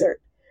desert,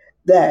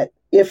 that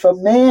if a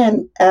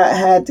man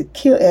had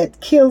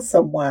killed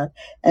someone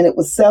and it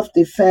was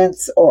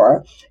self-defense,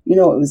 or it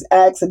was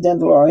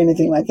accidental or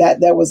anything like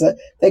that,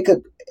 they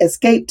could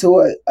escape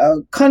to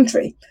a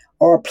country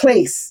or a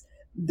place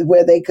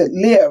where they could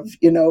live,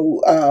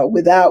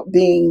 without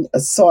being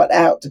sought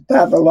out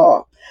by the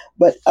law.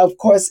 But of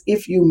course,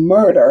 if you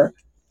murder,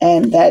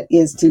 and that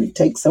is to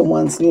take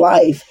someone's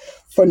life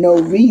for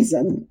no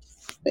reason,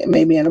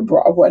 maybe in a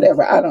brawl,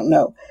 whatever, I don't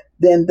know,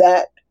 then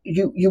that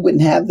you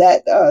wouldn't have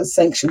that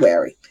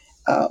sanctuary.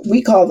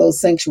 We call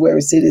those sanctuary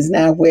cities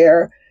now,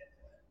 where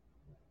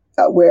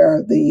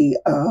the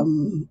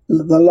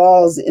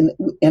laws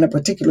in a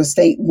particular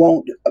state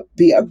won't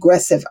be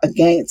aggressive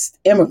against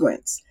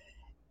immigrants.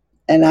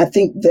 And I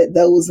think that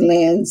those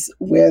lands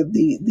where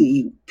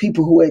the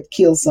people who had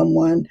killed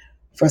someone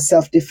for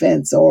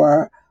self-defense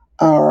or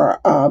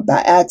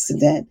by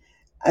accident,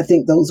 I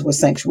think those were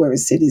sanctuary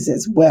cities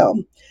as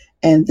well.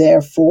 And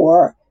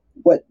therefore,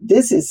 what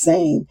this is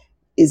saying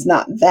is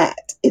not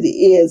that. It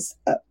is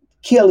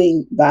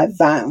killing by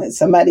violence.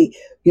 Somebody,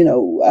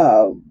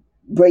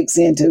 breaks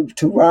in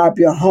to rob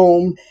your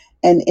home,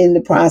 and in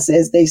the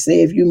process, they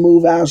say, if you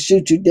move, I'll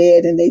shoot you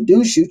dead. And they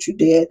do shoot you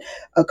dead.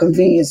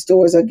 Convenience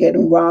stores are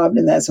getting robbed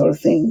and that sort of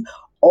thing.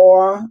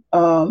 Or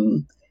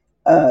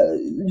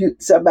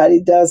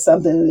somebody does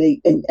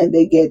something and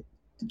they get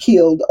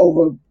killed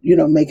over,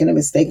 making a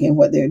mistake in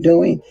what they're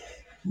doing.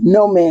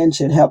 No man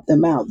should help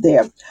them out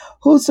there.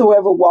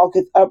 Whosoever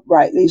walketh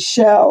uprightly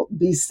shall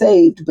be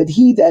saved, but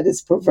he that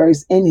is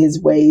perverse in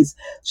his ways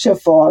shall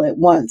fall at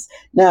once.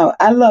 Now,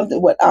 I love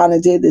what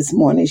Anna did this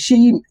morning.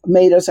 She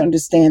made us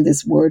understand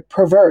this word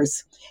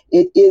perverse.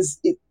 It is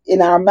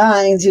in our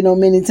minds,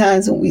 many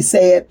times when we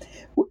say it,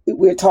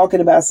 we're talking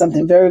about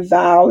something very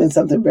vile and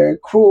something very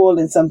cruel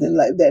and something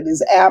like that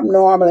is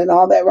abnormal and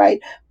all that,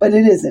 right? But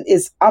it isn't.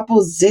 It's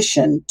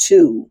opposition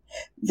to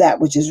that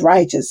which is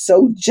righteous.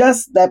 So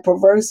just that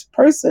perverse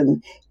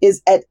person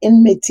is at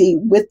enmity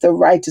with the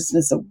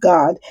righteousness of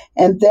God,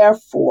 and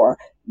therefore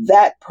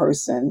that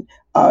person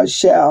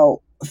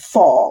shall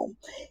fall.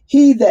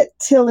 He that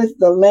tilleth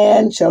the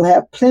land shall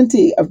have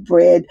plenty of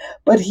bread,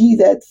 but he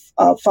that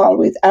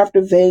followeth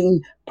after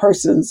vain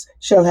persons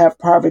shall have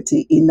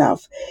poverty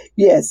enough.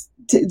 Yes,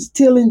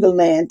 tilling the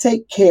land,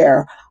 take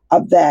care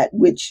of that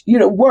which,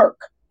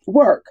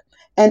 work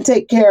and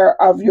take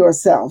care of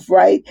yourself,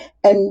 right?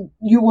 And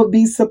you will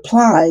be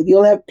supplied.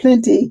 You'll have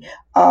plenty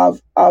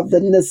of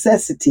the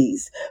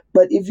necessities.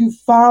 But if you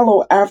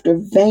follow after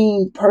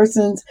vain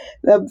persons,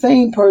 the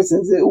vain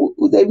persons,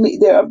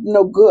 they're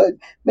no good.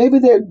 Maybe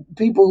they're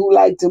people who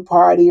like to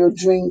party or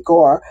drink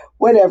or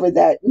whatever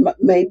that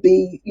may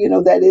be,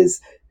 that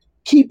is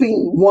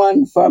keeping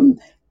one from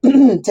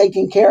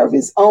taking care of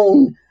his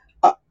own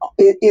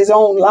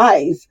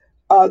life.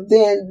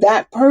 Then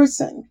that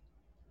person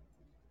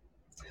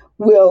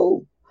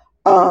will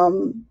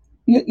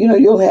you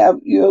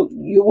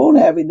won't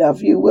have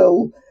enough.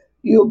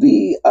 You'll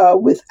be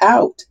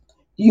without.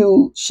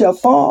 You shall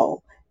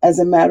fall, as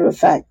a matter of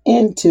fact,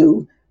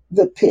 into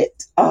the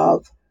pit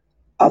of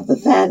the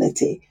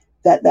vanity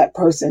that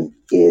person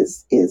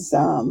is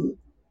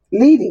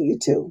leading you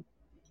to.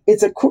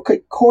 It's a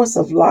crooked course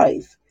of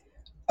life,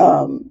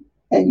 and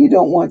you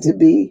don't want to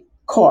be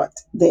caught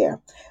there.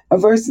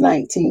 Verse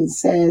 19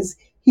 says,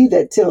 he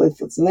that tilleth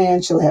his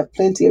land shall have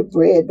plenty of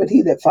bread, but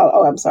he that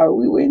follow,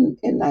 we were in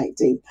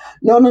 19.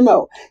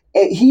 No.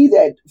 He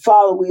that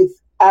followeth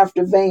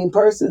after vain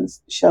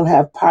persons shall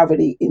have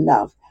poverty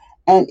enough.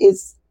 And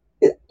it's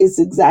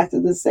exactly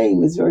the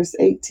same as verse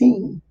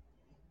 18.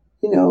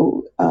 You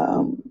know,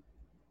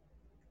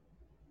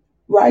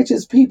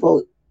 righteous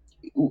people,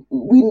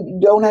 we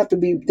don't have to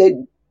be,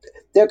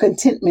 their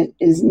contentment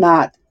is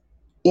not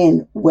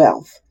in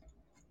wealth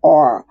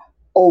or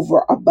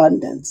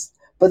overabundance,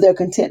 but their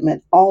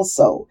contentment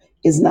also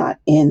is not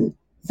in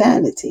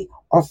vanity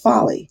or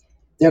folly.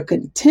 Their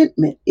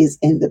contentment is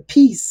in the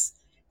peace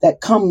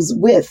that comes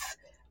with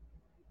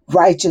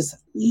righteous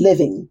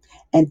living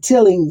and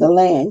tilling the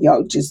land.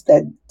 Just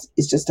that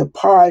it's just a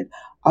part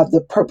of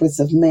the purpose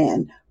of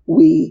man.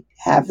 We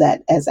have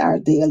that as our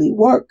daily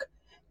work.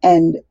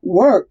 And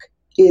work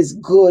is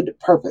good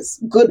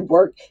purpose. Good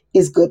work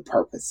is good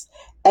purpose.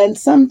 And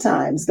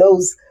sometimes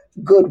those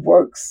good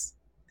works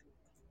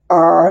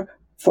are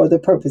for the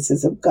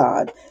purposes of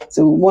God.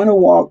 So we want to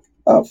walk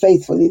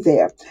faithfully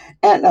there.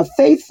 And a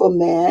faithful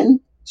man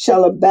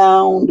shall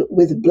abound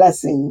with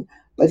blessing,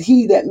 but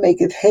he that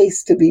maketh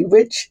haste to be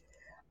rich,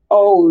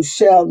 oh,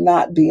 shall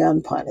not be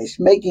unpunished.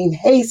 Making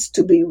haste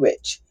to be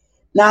rich,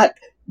 not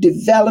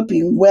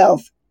developing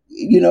wealth,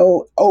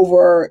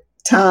 over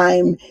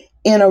time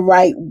in a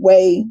right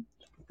way.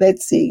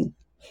 Let's see.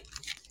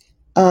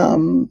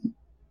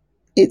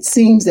 It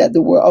seems that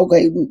the world,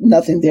 okay,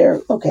 nothing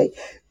there. Okay.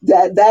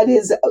 That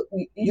is,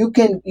 you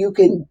can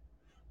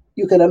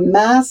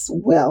amass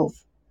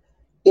wealth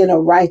in a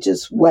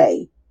righteous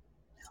way,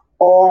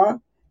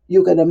 or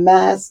you can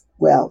amass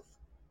wealth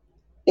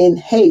in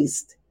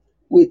haste,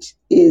 which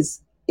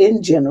is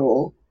in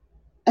general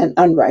an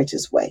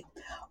unrighteous way.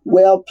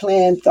 Well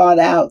planned, thought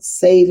out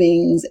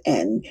savings,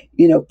 and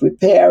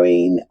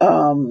preparing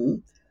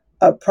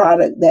a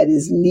product that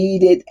is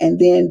needed, and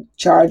then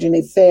charging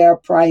a fair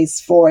price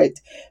for it,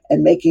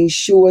 and making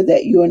sure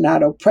that you are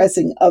not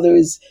oppressing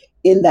others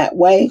in that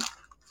way.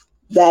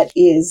 That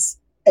is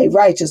a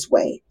righteous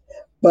way.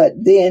 But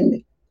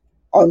then,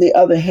 on the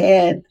other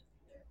hand,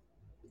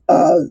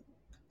 uh,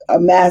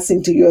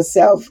 amassing to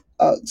yourself,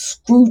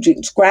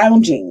 scrounging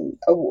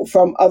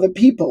from other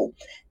people,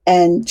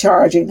 and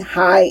charging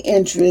high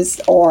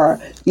interest,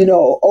 or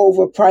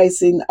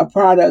overpricing a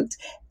product,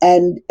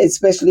 and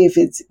especially if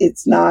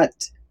it's not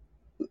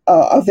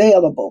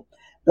available.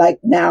 Like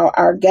now,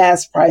 our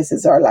gas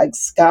prices are like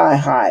sky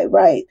high,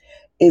 right?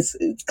 It's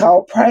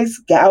called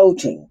price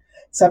gouging.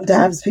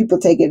 Sometimes people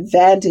take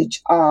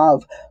advantage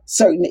of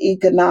certain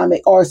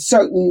economic or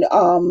certain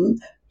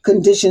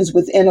conditions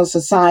within a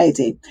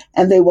society,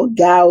 and they will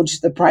gouge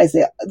the price.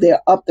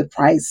 They're up the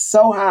price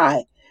so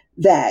high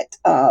that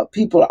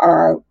people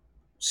are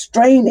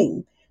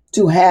straining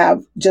to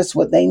have just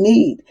what they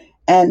need.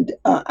 And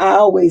I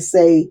always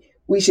say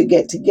we should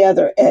get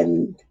together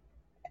and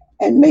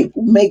make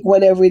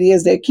whatever it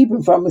is they're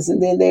keeping from us,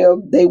 and then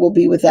they will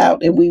be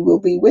without and we will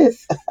be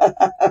with.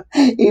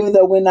 Even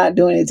though we're not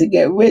doing it to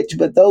get rich,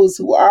 but those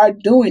who are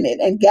doing it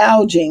and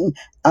gouging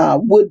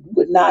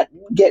would not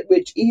get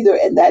rich either,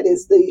 and that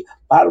is the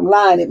bottom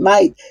line. It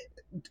might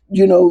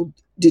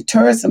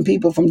deter some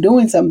people from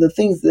doing some of the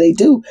things that they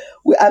do.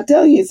 I'm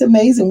telling you, it's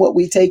amazing what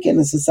we take in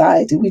a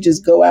society. We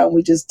just go out and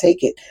we just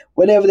take it.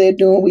 Whatever they're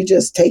doing, we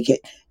just take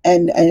it,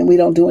 and we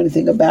don't do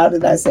anything about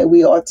it. I say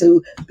we ought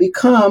to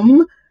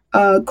become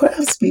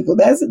craftspeople.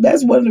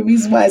 That's one of the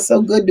reasons why it's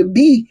so good to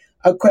be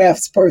a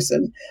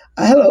craftsperson.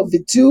 Hello,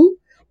 Vitu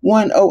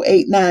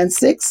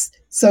 10896.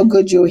 So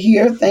good you're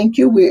here. Thank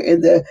you. We're in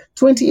the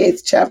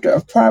 28th chapter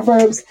of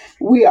Proverbs.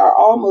 We are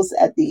almost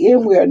at the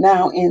end. We are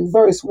now in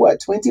verse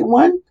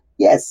 21?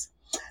 Yes.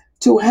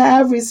 To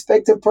have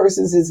respect of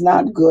persons is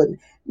not good,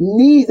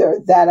 neither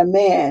that a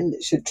man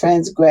should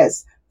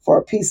transgress for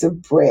a piece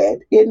of bread.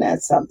 Isn't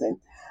that something?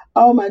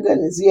 Oh my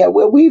goodness. Yeah,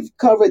 well, we've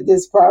covered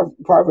this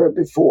proverb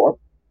before.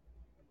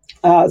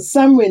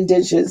 Some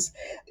renditions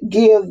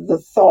give the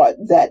thought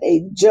that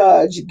a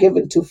judge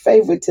given to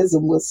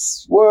favoritism will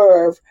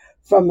swerve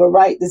from the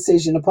right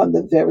decision upon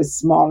the very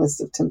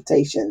smallest of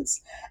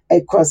temptations,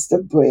 a crust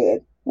of bread.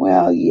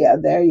 Well, yeah,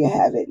 there you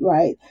have it,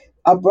 right?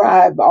 A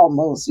bribe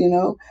almost,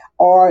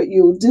 or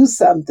you'll do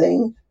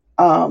something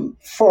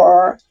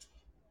for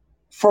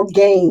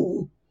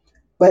gain,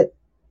 but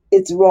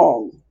it's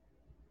wrong.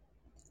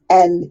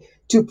 And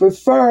to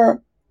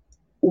prefer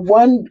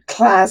one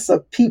class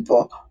of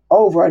people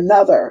over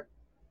another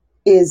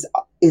is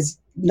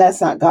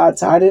that's not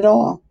God's heart at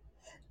all.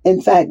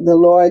 In fact, the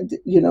Lord,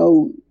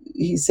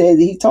 he said,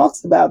 he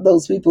talks about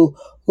those people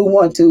who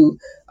want to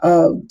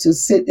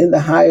sit in the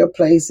higher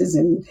places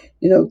and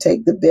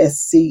take the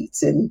best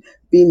seats and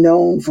be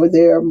known for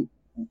their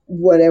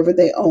whatever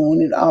they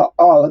own, and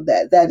all of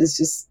that. That is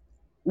just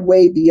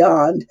way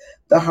beyond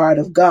the heart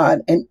of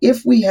God. And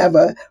if we have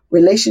a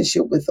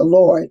relationship with the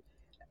Lord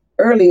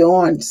early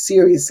on,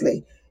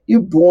 seriously,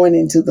 you're born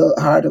into the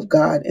heart of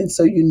God. And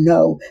so you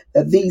know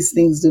that these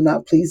things do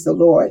not please the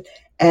Lord.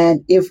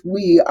 And if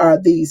we are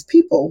these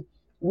people,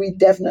 we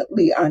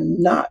definitely are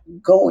not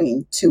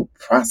going to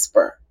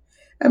prosper.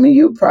 I mean,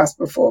 you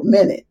prosper for a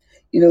minute.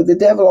 The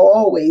devil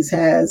always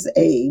has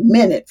a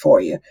minute for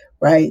you,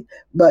 right?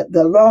 But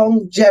the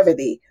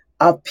longevity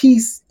of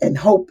peace and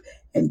hope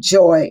and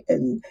joy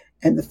and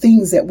the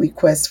things that we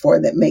quest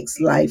for that makes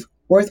life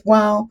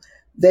worthwhile,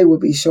 they will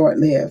be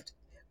short-lived.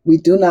 We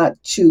do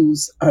not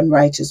choose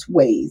unrighteous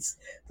ways.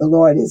 The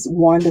Lord has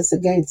warned us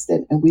against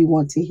it, and we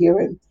want to hear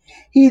him.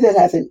 He that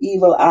hath an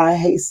evil eye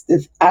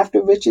hasteth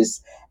after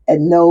riches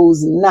and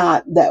knows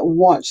not that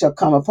want shall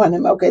come upon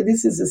him. Okay,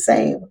 this is the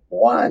same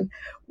one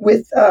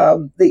with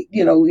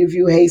if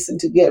you hasten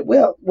to get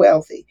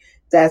wealthy.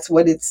 That's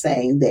what it's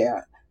saying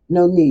there.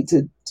 No need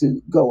to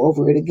go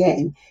over it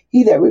again.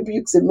 He that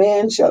rebukes a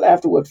man shall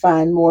afterward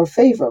find more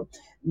favor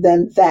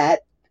than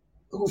that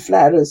who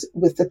flatters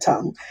with the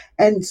tongue.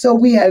 And so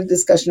we had a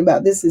discussion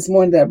about this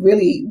morning that I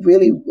really,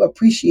 really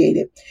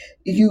appreciated.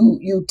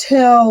 You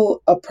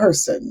tell a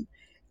person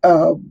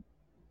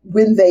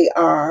when they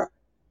are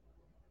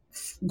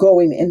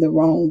going in the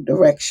wrong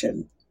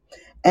direction,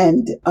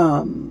 and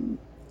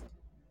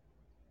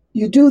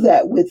you do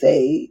that with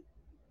a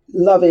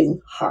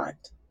loving heart.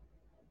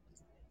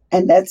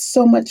 And that's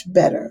so much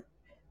better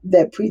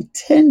than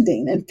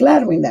pretending and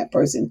flattering that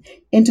person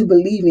into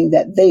believing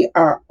that they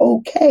are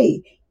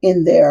okay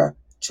in their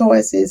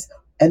choices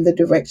and the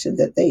direction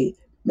that they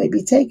may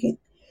be taking.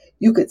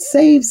 You could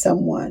save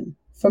someone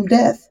from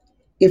death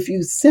if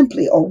you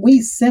simply, or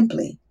we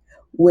simply,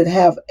 would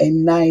have a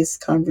nice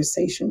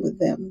conversation with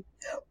them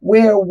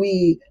where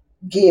we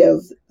give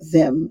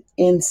them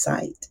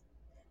insight,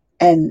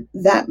 and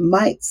that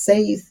might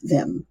save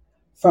them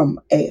from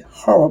a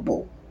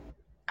horrible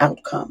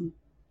outcome.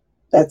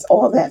 That's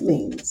all that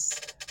means,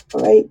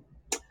 right?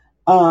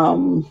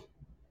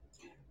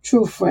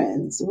 True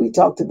friends. We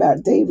talked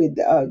about David,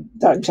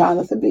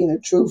 Jonathan being a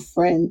true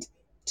friend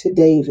to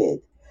David,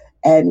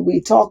 and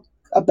we talked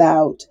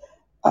about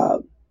uh,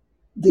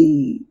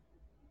 the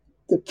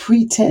the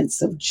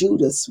pretense of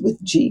Judas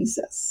with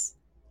Jesus.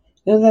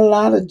 There's a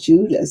lot of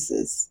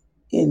Judases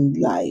in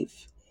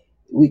life.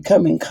 We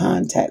come in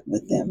contact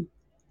with them.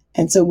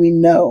 And so we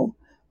know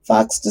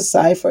Fox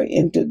Decipher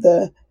entered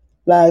the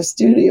live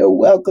studio.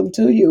 Welcome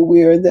to you.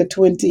 We're in the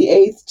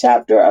 28th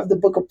chapter of the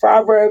book of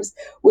Proverbs.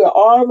 We're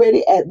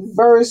already at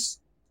verse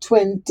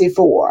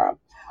 24.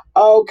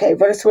 Okay,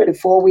 verse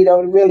 24, we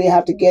don't really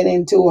have to get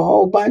into a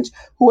whole bunch.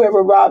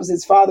 Whoever robs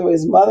his father or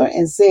his mother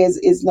and says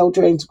it's no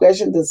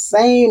transgression, the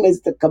same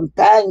is the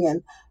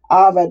companion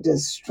of a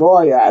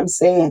destroyer. I'm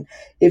saying,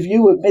 if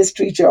you would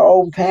mistreat your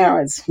own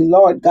parents,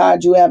 Lord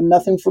God, you have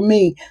nothing for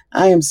me.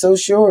 I am so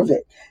sure of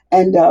it.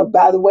 And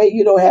by the way,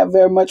 you don't have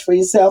very much for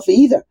yourself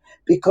either,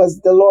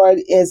 because the Lord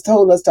has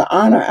told us to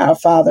honor our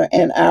father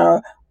and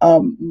our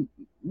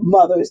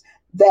mothers,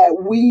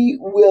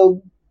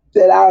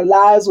 that our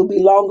lives will be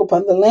long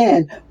upon the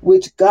land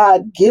which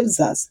God gives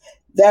us.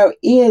 There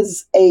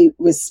is a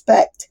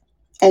respect,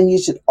 and you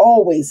should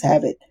always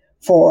have it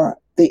for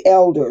the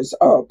elders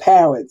or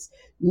parents.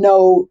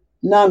 No,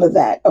 none of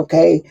that.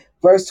 Okay.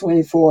 Verse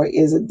 24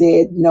 is a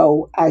dead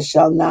no, I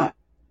shall not.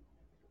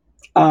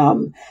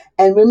 And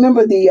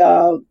remember the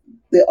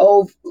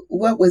old,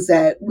 what was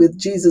that with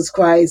Jesus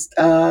Christ?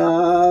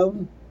 I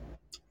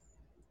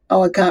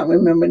can't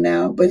remember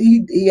now, but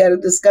he had a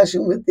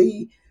discussion with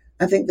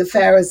I think the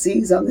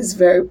Pharisees on this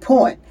very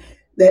point,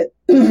 that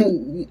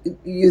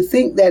you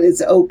think that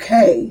it's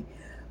okay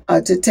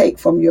to take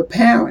from your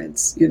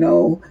parents,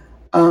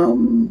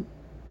 um,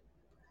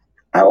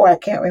 I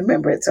can't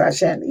remember it, so I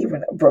shan't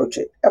even approach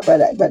it.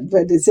 But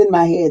it's in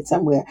my head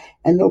somewhere,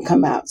 and it'll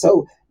come out.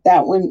 So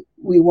that one,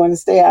 we want to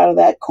stay out of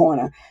that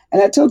corner.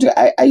 And I told you,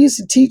 I used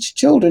to teach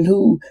children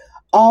who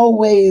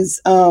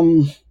always,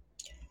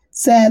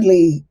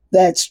 sadly,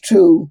 that's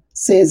true,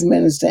 says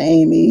Minister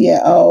Amy.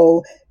 Yeah,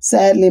 oh,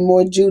 sadly,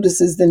 more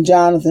Judases than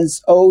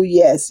Jonathans. Oh,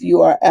 yes,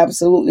 you are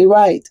absolutely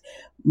right.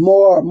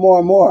 More,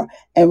 more, more.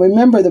 And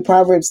remember, the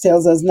Proverbs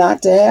tells us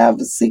not to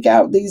seek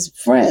out these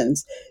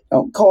friends.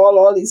 Don't call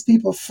all these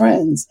people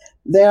friends.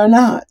 They're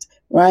not,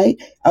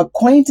 right?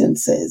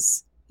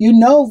 Acquaintances. You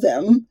know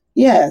them.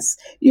 Yes.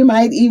 You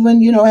might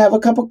even, have a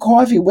cup of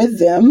coffee with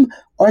them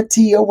or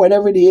tea or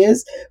whatever it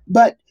is.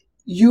 But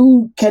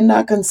you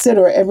cannot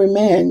consider every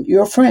man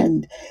your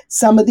friend.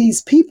 Some of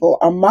these people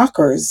are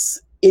mockers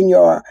in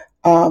your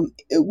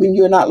when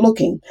you're not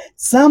looking.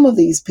 Some of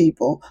these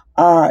people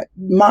are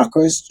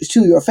mockers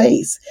to your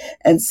face,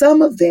 and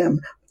some of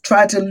them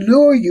try to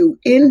lure you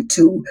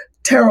into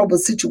terrible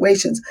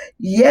situations.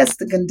 Yes,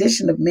 the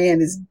condition of man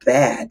is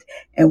bad,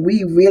 and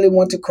we really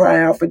want to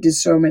cry out for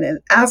discernment and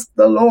ask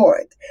the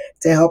Lord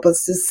to help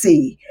us to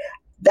see.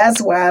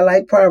 That's why I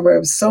like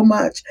Proverbs so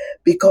much,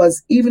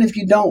 because even if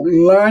you don't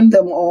learn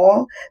them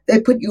all, they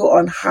put you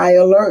on high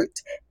alert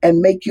and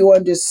make you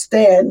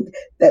understand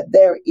that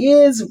there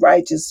is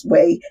righteous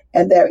way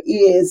and there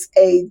is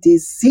a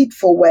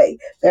deceitful way.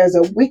 There's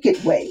a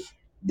wicked way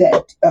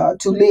that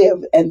to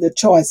live, and the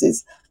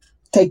choices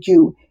take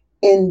you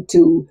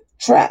into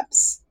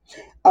traps.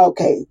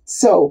 Okay,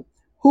 so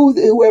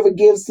whoever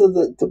gives to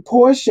the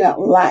poor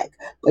shall lack,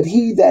 but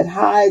he that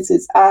hides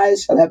his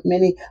eyes shall have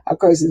many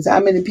curses.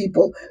 How many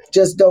people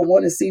just don't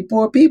want to see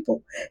poor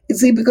people? You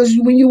see, because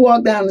when you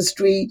walk down the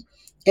street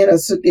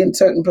in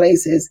certain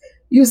places,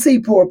 you see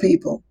poor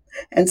people.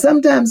 And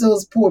sometimes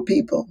those poor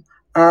people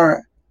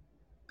are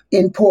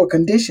in poor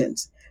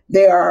conditions.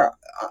 They are,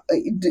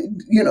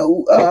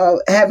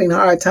 having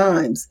hard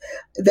times.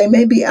 They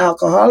may be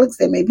alcoholics,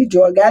 they may be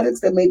drug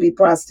addicts, they may be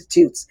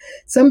prostitutes.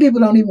 Some people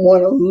don't even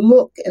want to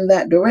look in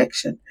that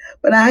direction.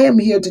 But I am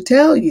here to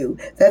tell you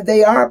that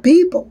they are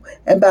people.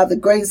 And by the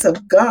grace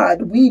of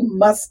God, we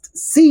must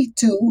see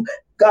to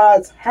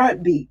God's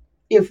heartbeat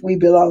if we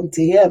belong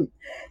to Him.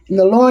 And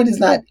the Lord is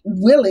not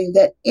willing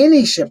that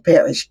any should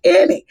perish.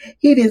 Any.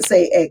 He didn't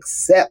say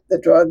except the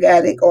drug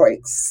addict or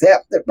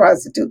except the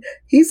prostitute.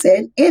 He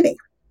said any.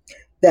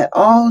 That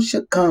all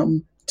should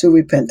come to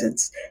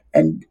repentance.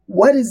 And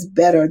what is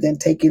better than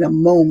taking a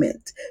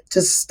moment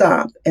to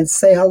stop and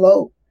say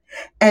hello?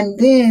 And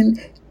then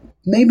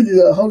maybe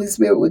the Holy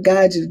Spirit would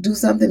guide you to do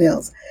something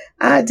else.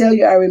 I tell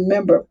you, I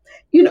remember,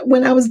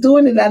 when I was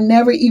doing it, I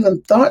never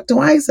even thought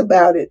twice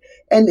about it.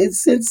 And it's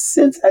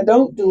since I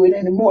don't do it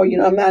anymore,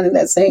 I'm not in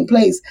that same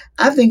place.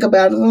 I think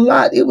about it a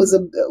lot. It was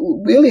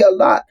really a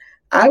lot.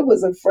 I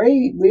was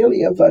afraid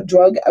really of a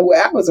drug. I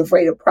was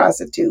afraid of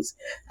prostitutes.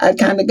 I'd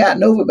kind of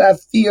gotten over my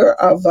fear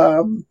of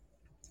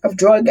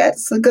drug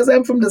addicts because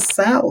I'm from the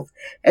South.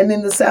 And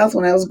in the South,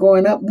 when I was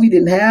growing up, we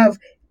didn't have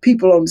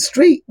people on the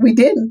street. We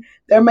didn't.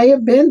 There may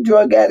have been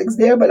drug addicts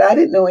there, but I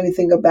didn't know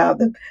anything about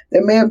them.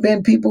 There may have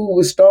been people who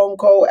were stone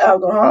cold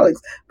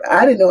alcoholics, but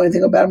I didn't know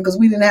anything about them because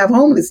we didn't have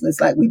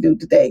homelessness like we do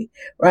today,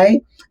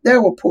 right?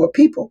 There were poor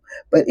people,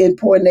 but in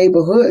poor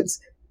neighborhoods,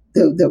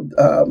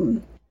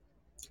 the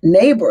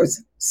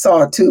neighbors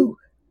saw to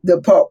the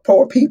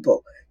poor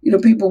people.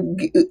 People,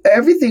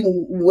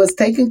 everything was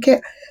taken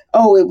care.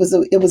 Oh, it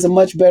was a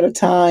much better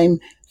time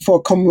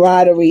for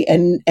camaraderie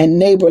and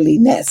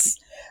neighborliness.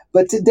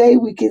 But today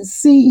we can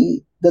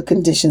see the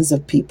conditions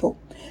of people.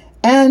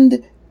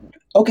 And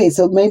okay,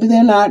 so maybe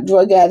they're not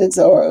drug addicts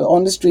or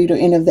on the street or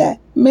any of that.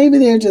 Maybe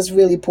they're just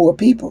really poor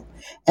people,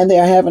 and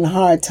they're having a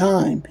hard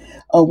time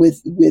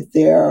with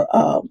their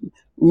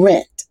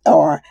rent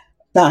or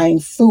buying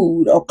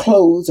food or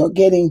clothes or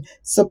getting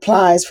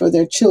supplies for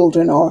their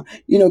children or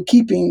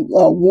keeping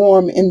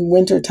warm in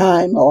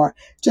wintertime or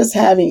just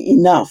having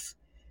enough.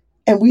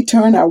 And we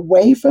turn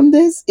away from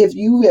this. If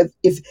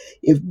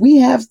we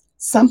have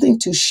something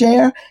to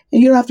share,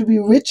 and you don't have to be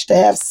rich to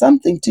have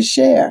something to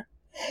share.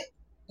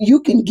 You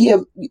can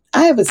give.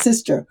 I have a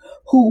sister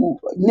who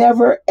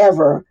never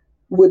ever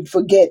would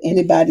forget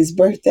anybody's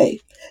birthday,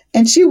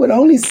 and she would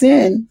only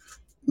send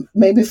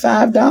maybe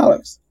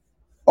 $5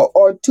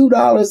 or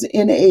 $2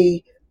 in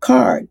a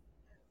card,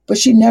 but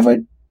she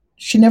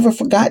never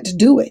forgot to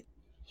do it.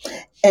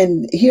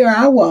 And here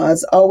I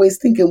was always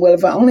thinking, well,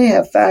 if I only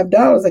have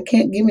 $5, I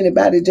can't give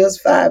anybody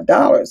just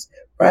 $5,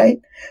 right?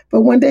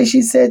 But one day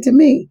she said to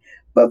me,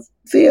 but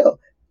Phil,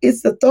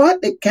 it's the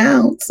thought that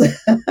counts.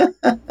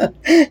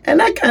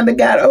 And I kind of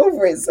got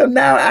over it. So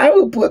now I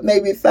will put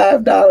maybe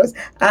 $5.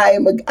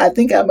 I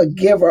think I'm a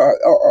giver,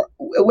 or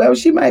well,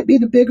 she might be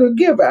the bigger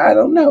giver. I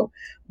don't know.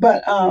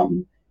 But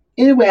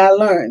anyway, I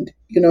learned,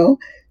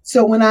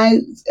 So when I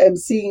am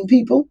seeing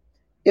people,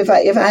 if I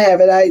have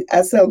it,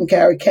 I seldom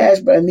carry cash,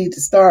 but I need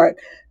to start,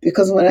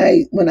 because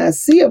when I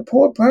see a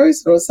poor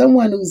person or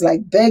someone who's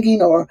like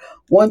begging or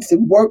wants to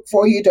work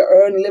for you to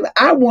earn a living,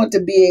 I want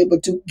to be able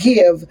to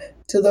give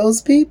to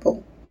those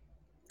people.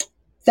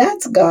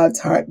 That's God's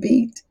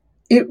heartbeat.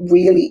 It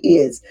really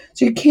is.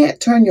 So you can't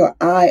turn your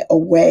eye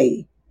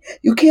away.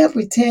 You can't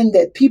pretend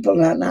that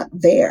people are not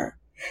there.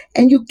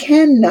 And you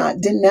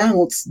cannot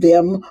denounce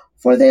them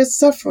for their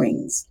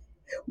sufferings.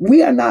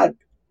 We are not,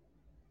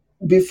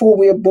 before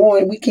we're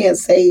born, we can't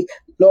say,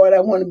 Lord, I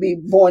want to be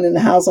born in the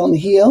house on the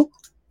hill.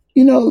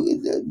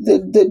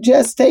 The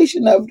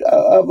gestation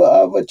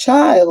of a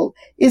child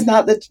is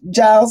not the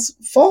child's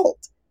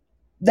fault.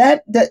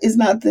 That is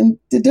nothing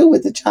to do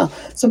with the child.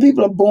 So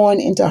people are born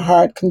into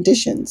hard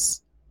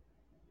conditions.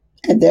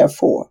 And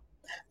therefore,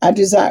 I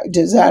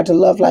desire to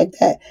love like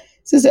that.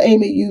 Sister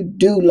Amy, you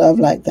do love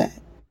like that.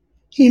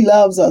 He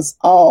loves us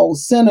all,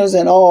 sinners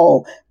and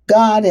all.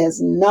 God has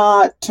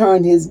not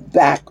turned his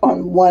back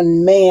on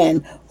one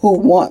man who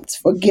wants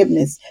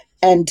forgiveness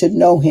and to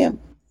know him.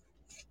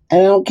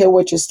 And I don't care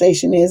what your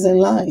station is in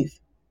life.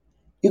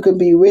 You can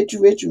be rich,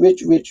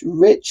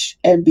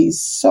 and be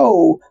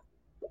so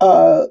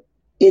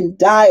in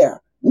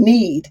dire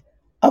need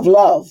of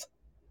love,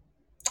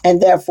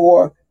 and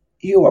therefore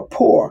you are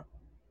poor.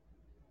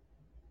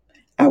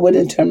 I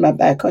wouldn't turn my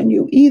back on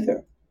you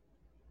either.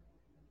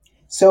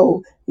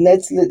 So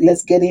let's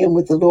get in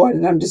with the Lord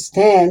and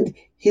understand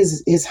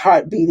his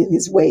heartbeat and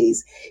his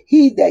ways.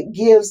 He that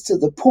gives to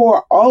the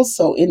poor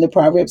also, in the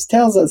Proverbs,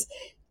 tells us,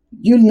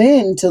 you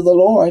lend to the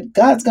Lord,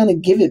 God's going to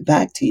give it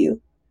back to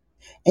you.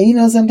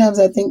 And sometimes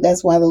I think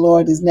that's why the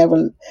Lord has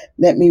never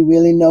let me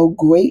really know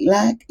great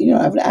lack.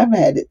 I've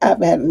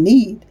had a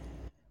need,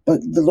 but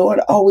the Lord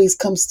always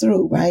comes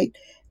through, right?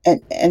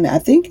 And I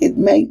think it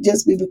may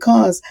just be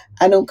because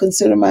I don't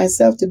consider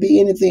myself to be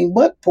anything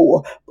but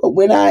poor. But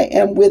when I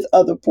am with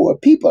other poor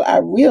people, I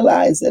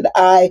realize that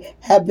I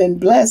have been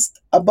blessed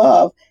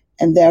above,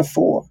 and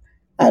therefore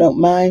I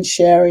don't mind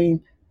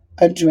sharing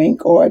a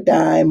drink or a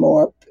dime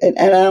or and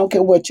I don't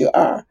care what you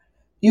are.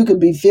 You could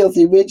be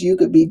filthy rich, you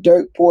could be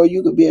dirt poor,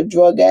 you could be a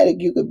drug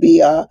addict, you could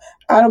be I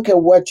don't care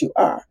what you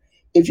are.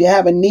 If you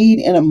have a need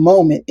in a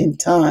moment in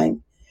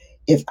time,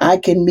 if I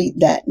can meet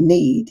that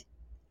need,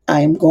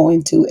 I am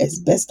going to, as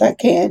best I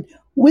can,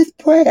 with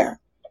prayer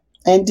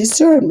and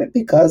discernment,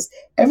 because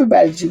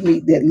everybody that you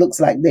meet that looks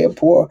like they're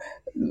poor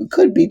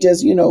could be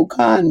just,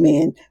 con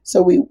men.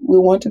 So we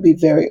want to be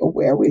very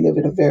aware. We live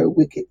in a very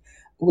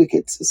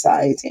wicked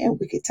society and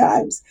wicked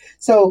times.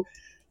 So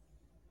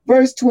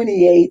verse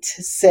 28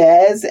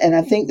 says, and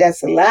I think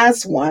that's the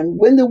last one,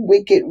 when the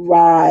wicked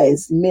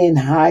rise, men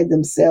hide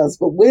themselves,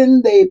 but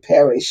when they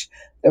perish,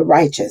 the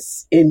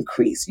righteous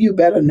increase. You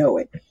better know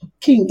it.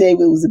 King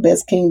David was the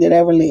best king that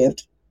ever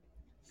lived.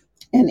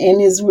 And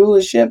in his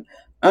rulership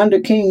under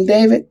King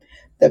David,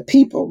 the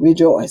people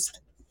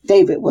rejoiced.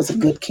 David was a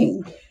good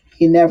king.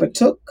 He never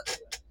took,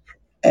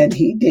 and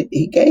he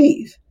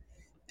gave.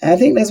 I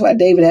think that's why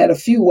David had a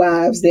few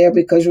wives there,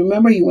 because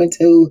remember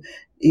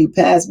he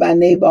passed by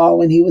Nabal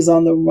when he was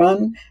on the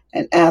run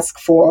and asked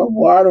for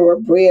water or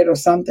bread or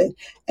something.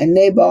 And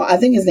Nabal, I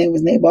think his name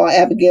was Nabal,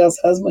 Abigail's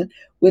husband,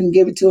 wouldn't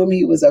give it to him.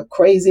 He was a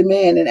crazy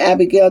man. And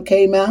Abigail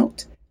came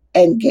out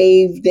and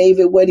gave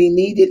David what he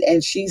needed.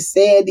 And she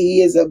said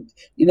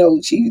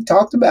she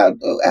talked about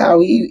how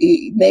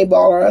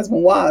Nabal, her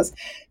husband, was.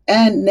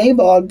 And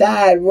Nabal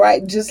died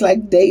right just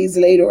like days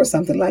later or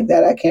something like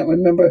that. I can't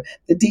remember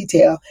the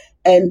detail.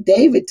 And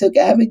David took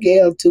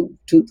Abigail to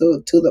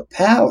the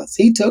palace.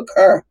 He took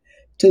her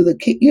to the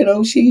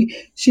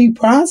she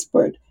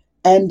prospered,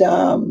 and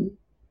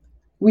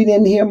we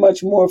didn't hear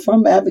much more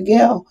from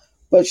Abigail,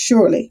 but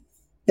surely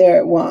there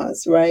it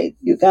was, right?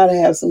 You got to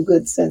have some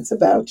good sense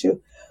about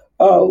you.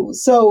 Oh,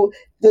 so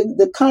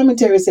the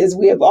commentary says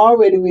we have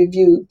already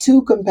reviewed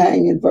two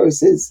companion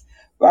verses,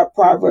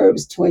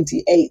 Proverbs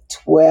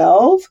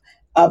 28:12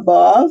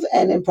 above,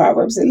 and in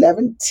Proverbs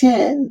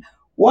 11:10.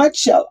 What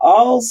shall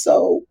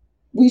also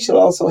we shall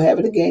also have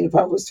it again in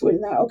Proverbs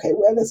 29. Okay,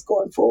 well, let's go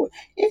on forward.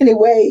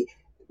 Anyway,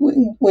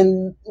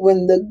 when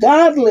the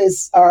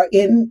godless are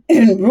in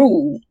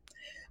rule,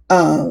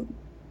 uh,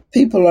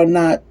 people are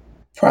not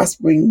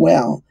prospering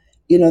well.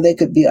 They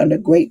could be under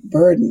great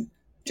burden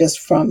just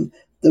from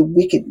the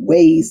wicked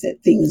ways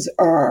that things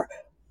are,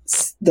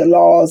 the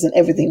laws and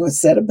everything was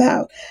set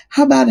about.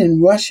 How about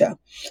in Russia,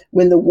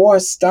 when the war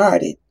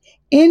started?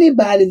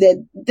 Anybody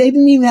that they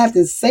didn't even have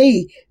to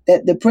say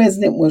that the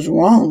president was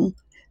wrong.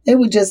 They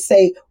would just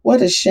say,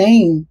 what a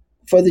shame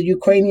for the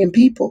Ukrainian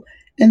people.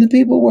 And the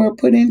people were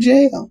put in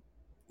jail.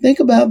 Think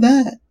about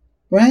that,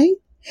 right?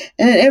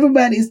 And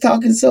everybody's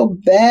talking so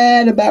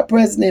bad about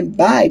President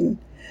Biden,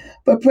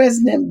 but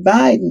President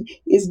Biden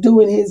is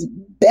doing his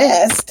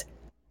best,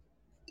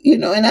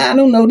 and I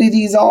don't know that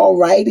he's all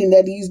right and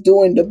that he's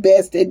doing the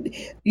best.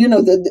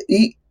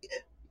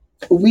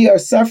 We are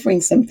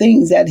suffering some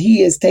things that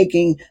he is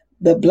taking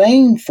the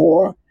blame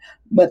for,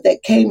 but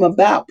that came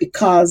about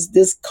because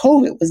this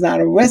COVID was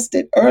not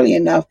arrested early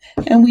enough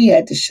and we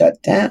had to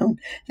shut down.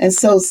 And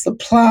so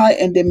supply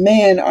and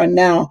demand are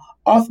now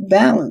off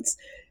balance.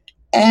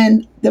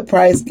 And the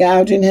price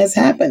gouging has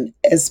happened,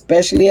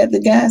 especially at the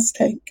gas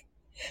tank.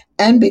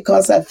 And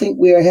because I think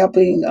we are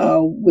helping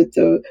with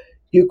the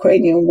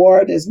Ukrainian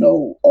war, there's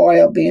no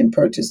oil being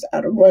purchased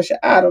out of Russia.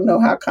 I don't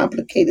know how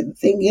complicated the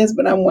thing is,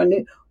 but I'm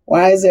wondering,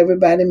 why is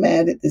everybody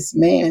mad at this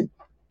man?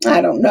 I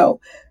don't know.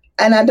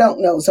 And I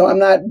don't know. So I'm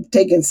not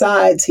taking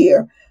sides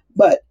here,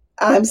 but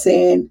I'm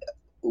saying,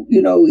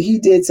 he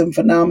did some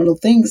phenomenal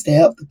things to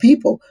help the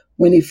people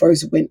when he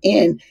first went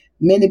in.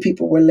 Many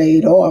people were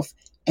laid off,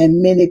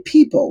 and many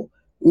people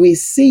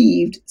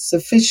received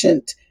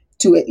sufficient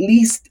to at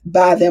least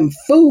buy them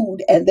food,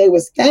 and they were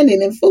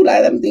standing in food.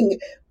 I'm thinking,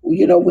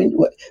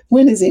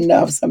 when is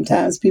enough?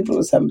 Sometimes people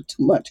are something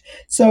too much.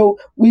 So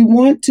we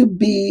want to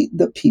be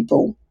the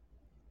people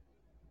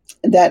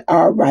that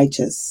are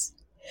righteous.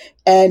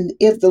 And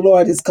if the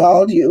Lord has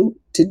called you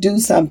to do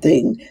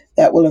something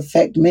that will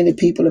affect many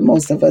people, and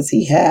most of us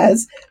he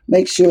has,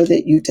 make sure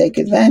that you take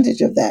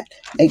advantage of that.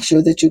 Make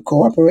sure that you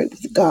cooperate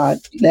with God.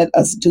 Let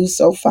us do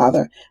so,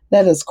 Father.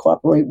 Let us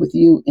cooperate with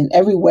you in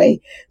every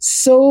way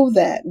so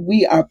that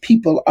we are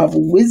people of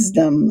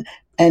wisdom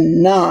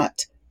and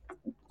not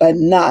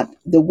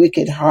the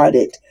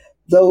wicked-hearted,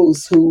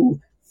 those who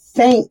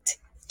faint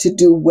to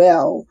do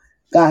well.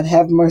 God,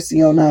 have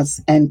mercy on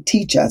us and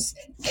teach us,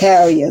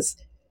 carry us,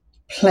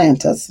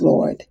 plant us,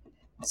 Lord,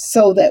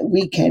 so that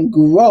we can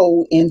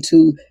grow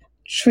into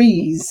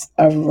trees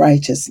of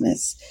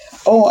righteousness.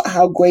 Oh,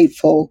 how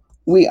grateful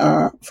we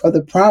are for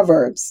the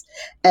Proverbs.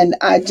 And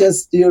I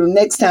just,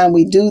 next time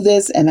we do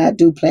this, and I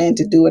do plan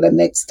to do it a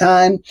next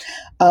time,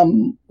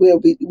 we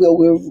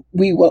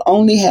will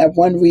only have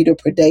one reader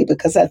per day,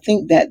 because I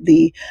think that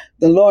the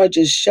Lord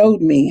just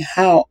showed me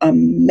how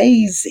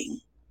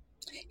amazing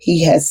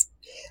he has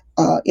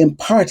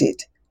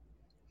imparted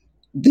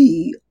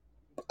the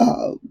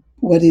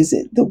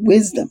the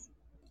wisdom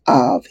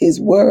of his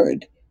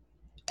word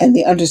and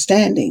the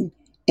understanding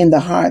in the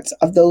hearts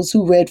of those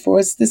who read for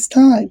us this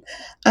time.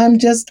 I'm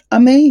just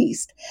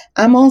amazed.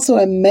 I'm also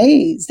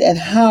amazed at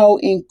how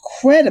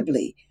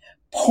incredibly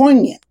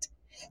poignant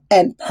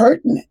and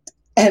pertinent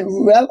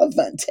and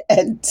relevant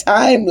and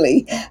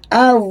timely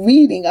our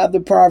reading of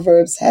the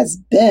Proverbs has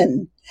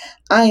been.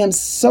 I am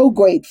so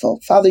grateful.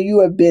 Father,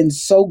 you have been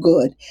so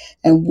good,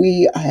 and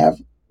we have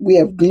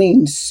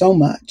gleaned so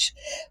much.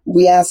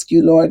 We ask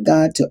you, Lord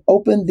God, to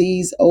open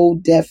these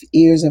old deaf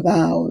ears of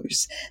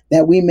ours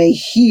that we may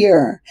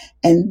hear.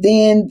 And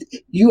then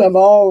you have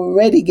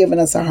already given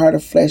us a heart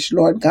of flesh,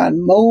 Lord God,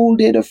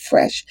 molded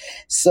afresh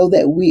so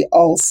that we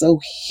also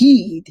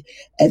heed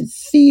and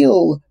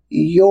feel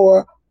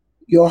your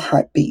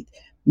heartbeat.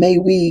 May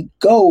we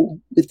go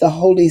with the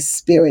Holy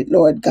Spirit,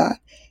 Lord God,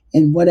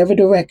 in whatever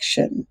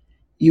direction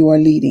you are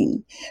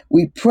leading.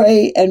 We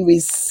pray and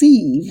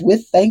receive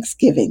with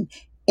thanksgiving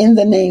in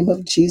the name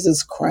of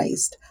Jesus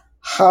Christ.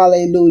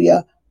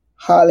 Hallelujah,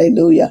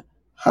 hallelujah,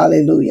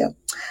 hallelujah.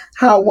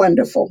 How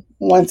wonderful.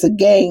 Once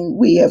again,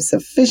 we have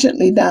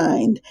sufficiently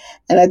dined.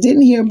 And I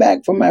didn't hear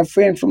back from my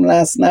friend from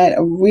last night. I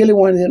really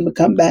wanted him to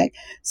come back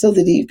so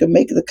that he could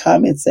make the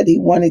comments that he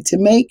wanted to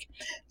make.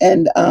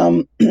 And,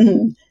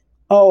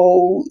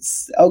 oh,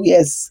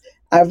 yes,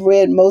 I've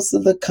read most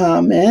of the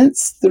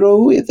comments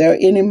through. If there are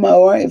any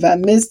more, if I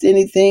missed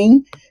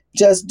anything,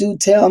 just do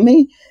tell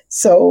me.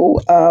 So,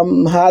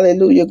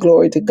 hallelujah,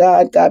 glory to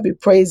God. God be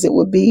praised. It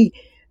will be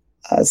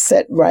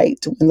set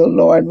right when the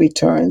Lord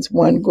returns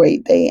one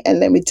great day. And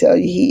let me tell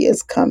you, he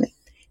is coming.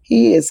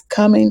 He is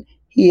coming.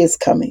 He is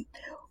coming.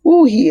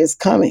 Ooh, he is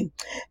coming.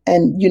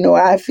 And, you know,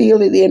 I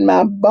feel it in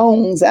my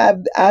bones.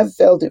 I've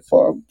felt it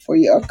for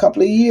a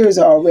couple of years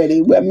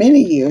already. Well,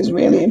 many years,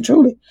 really and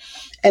truly.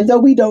 And though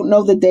we don't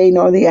know the day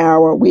nor the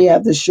hour, we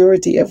have the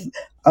surety of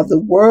the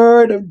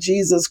word of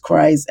Jesus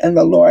Christ and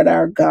the Lord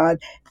our God.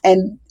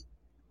 And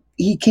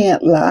he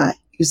can't lie,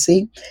 you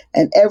see.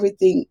 And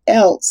everything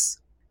else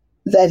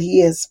that he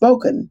has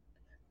spoken,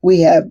 we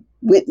have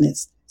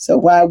witnessed. So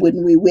why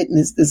wouldn't we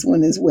witness this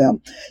one as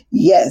well?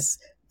 Yes,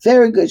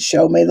 very good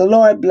show. May the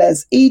Lord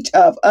bless each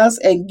of us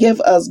and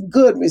give us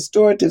good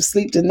restorative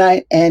sleep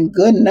tonight. And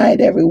good night,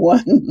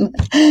 everyone.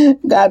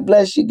 God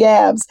bless you,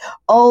 Gabs.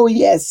 Oh,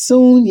 yes,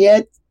 soon,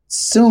 yet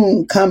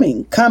soon,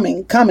 coming.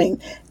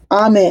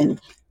 Amen.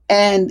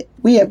 And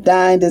we have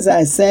dined, as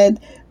I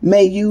said.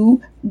 May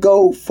you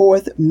go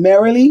forth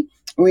merrily,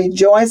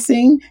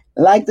 rejoicing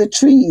like the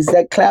trees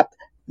that clap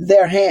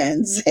their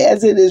hands,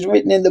 as it is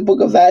written in the book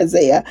of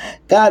Isaiah.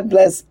 God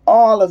bless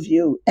all of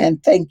you,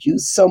 and thank you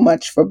so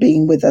much for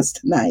being with us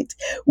tonight.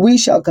 We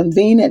shall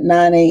convene at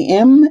 9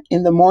 a.m.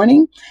 in the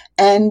morning,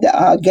 and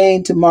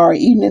again tomorrow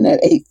evening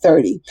at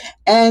 8:30,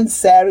 and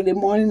Saturday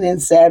morning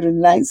and Saturday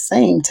night,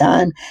 same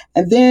time.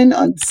 And then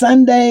on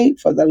Sunday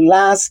for the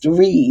last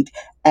read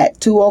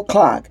at 2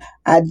 o'clock.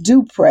 I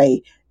do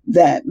pray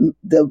that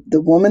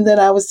the woman that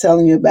I was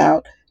telling you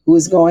about, who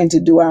is going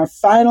to do our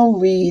final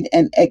read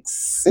and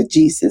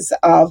exegesis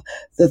of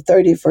the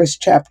 31st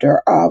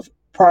chapter of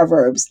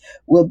Proverbs,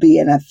 will be,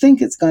 and I think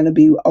it's going to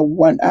be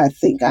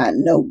I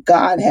know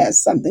God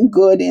has something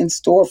good in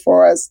store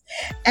for us,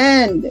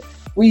 and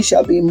we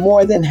shall be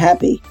more than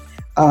happy,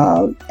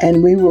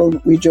 and we will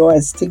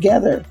rejoice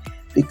together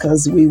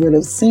because we will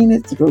have seen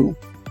it through,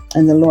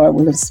 and the Lord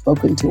will have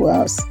spoken to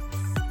us.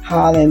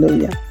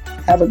 Hallelujah.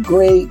 Have a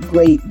great,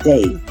 great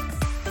day.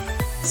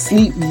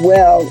 Sleep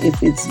well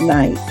if it's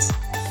night.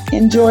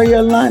 Enjoy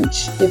your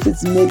lunch if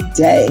it's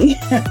midday.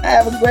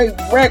 Have a great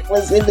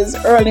breakfast if it's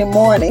early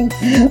morning.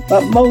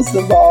 But most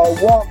of all,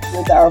 walk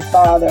with our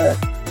Father.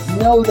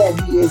 Know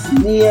that he is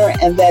near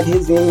and that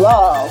his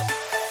love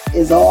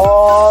is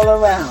all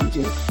around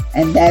you.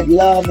 And that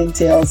love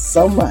entails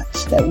so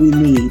much that we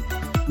need.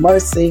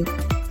 Mercy,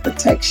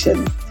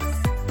 protection,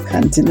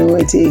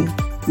 continuity,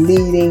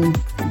 leading,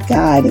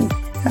 guiding.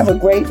 Have a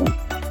great one.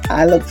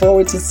 I look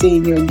forward to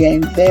seeing you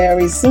again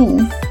very soon.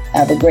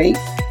 Have a great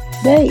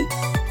day.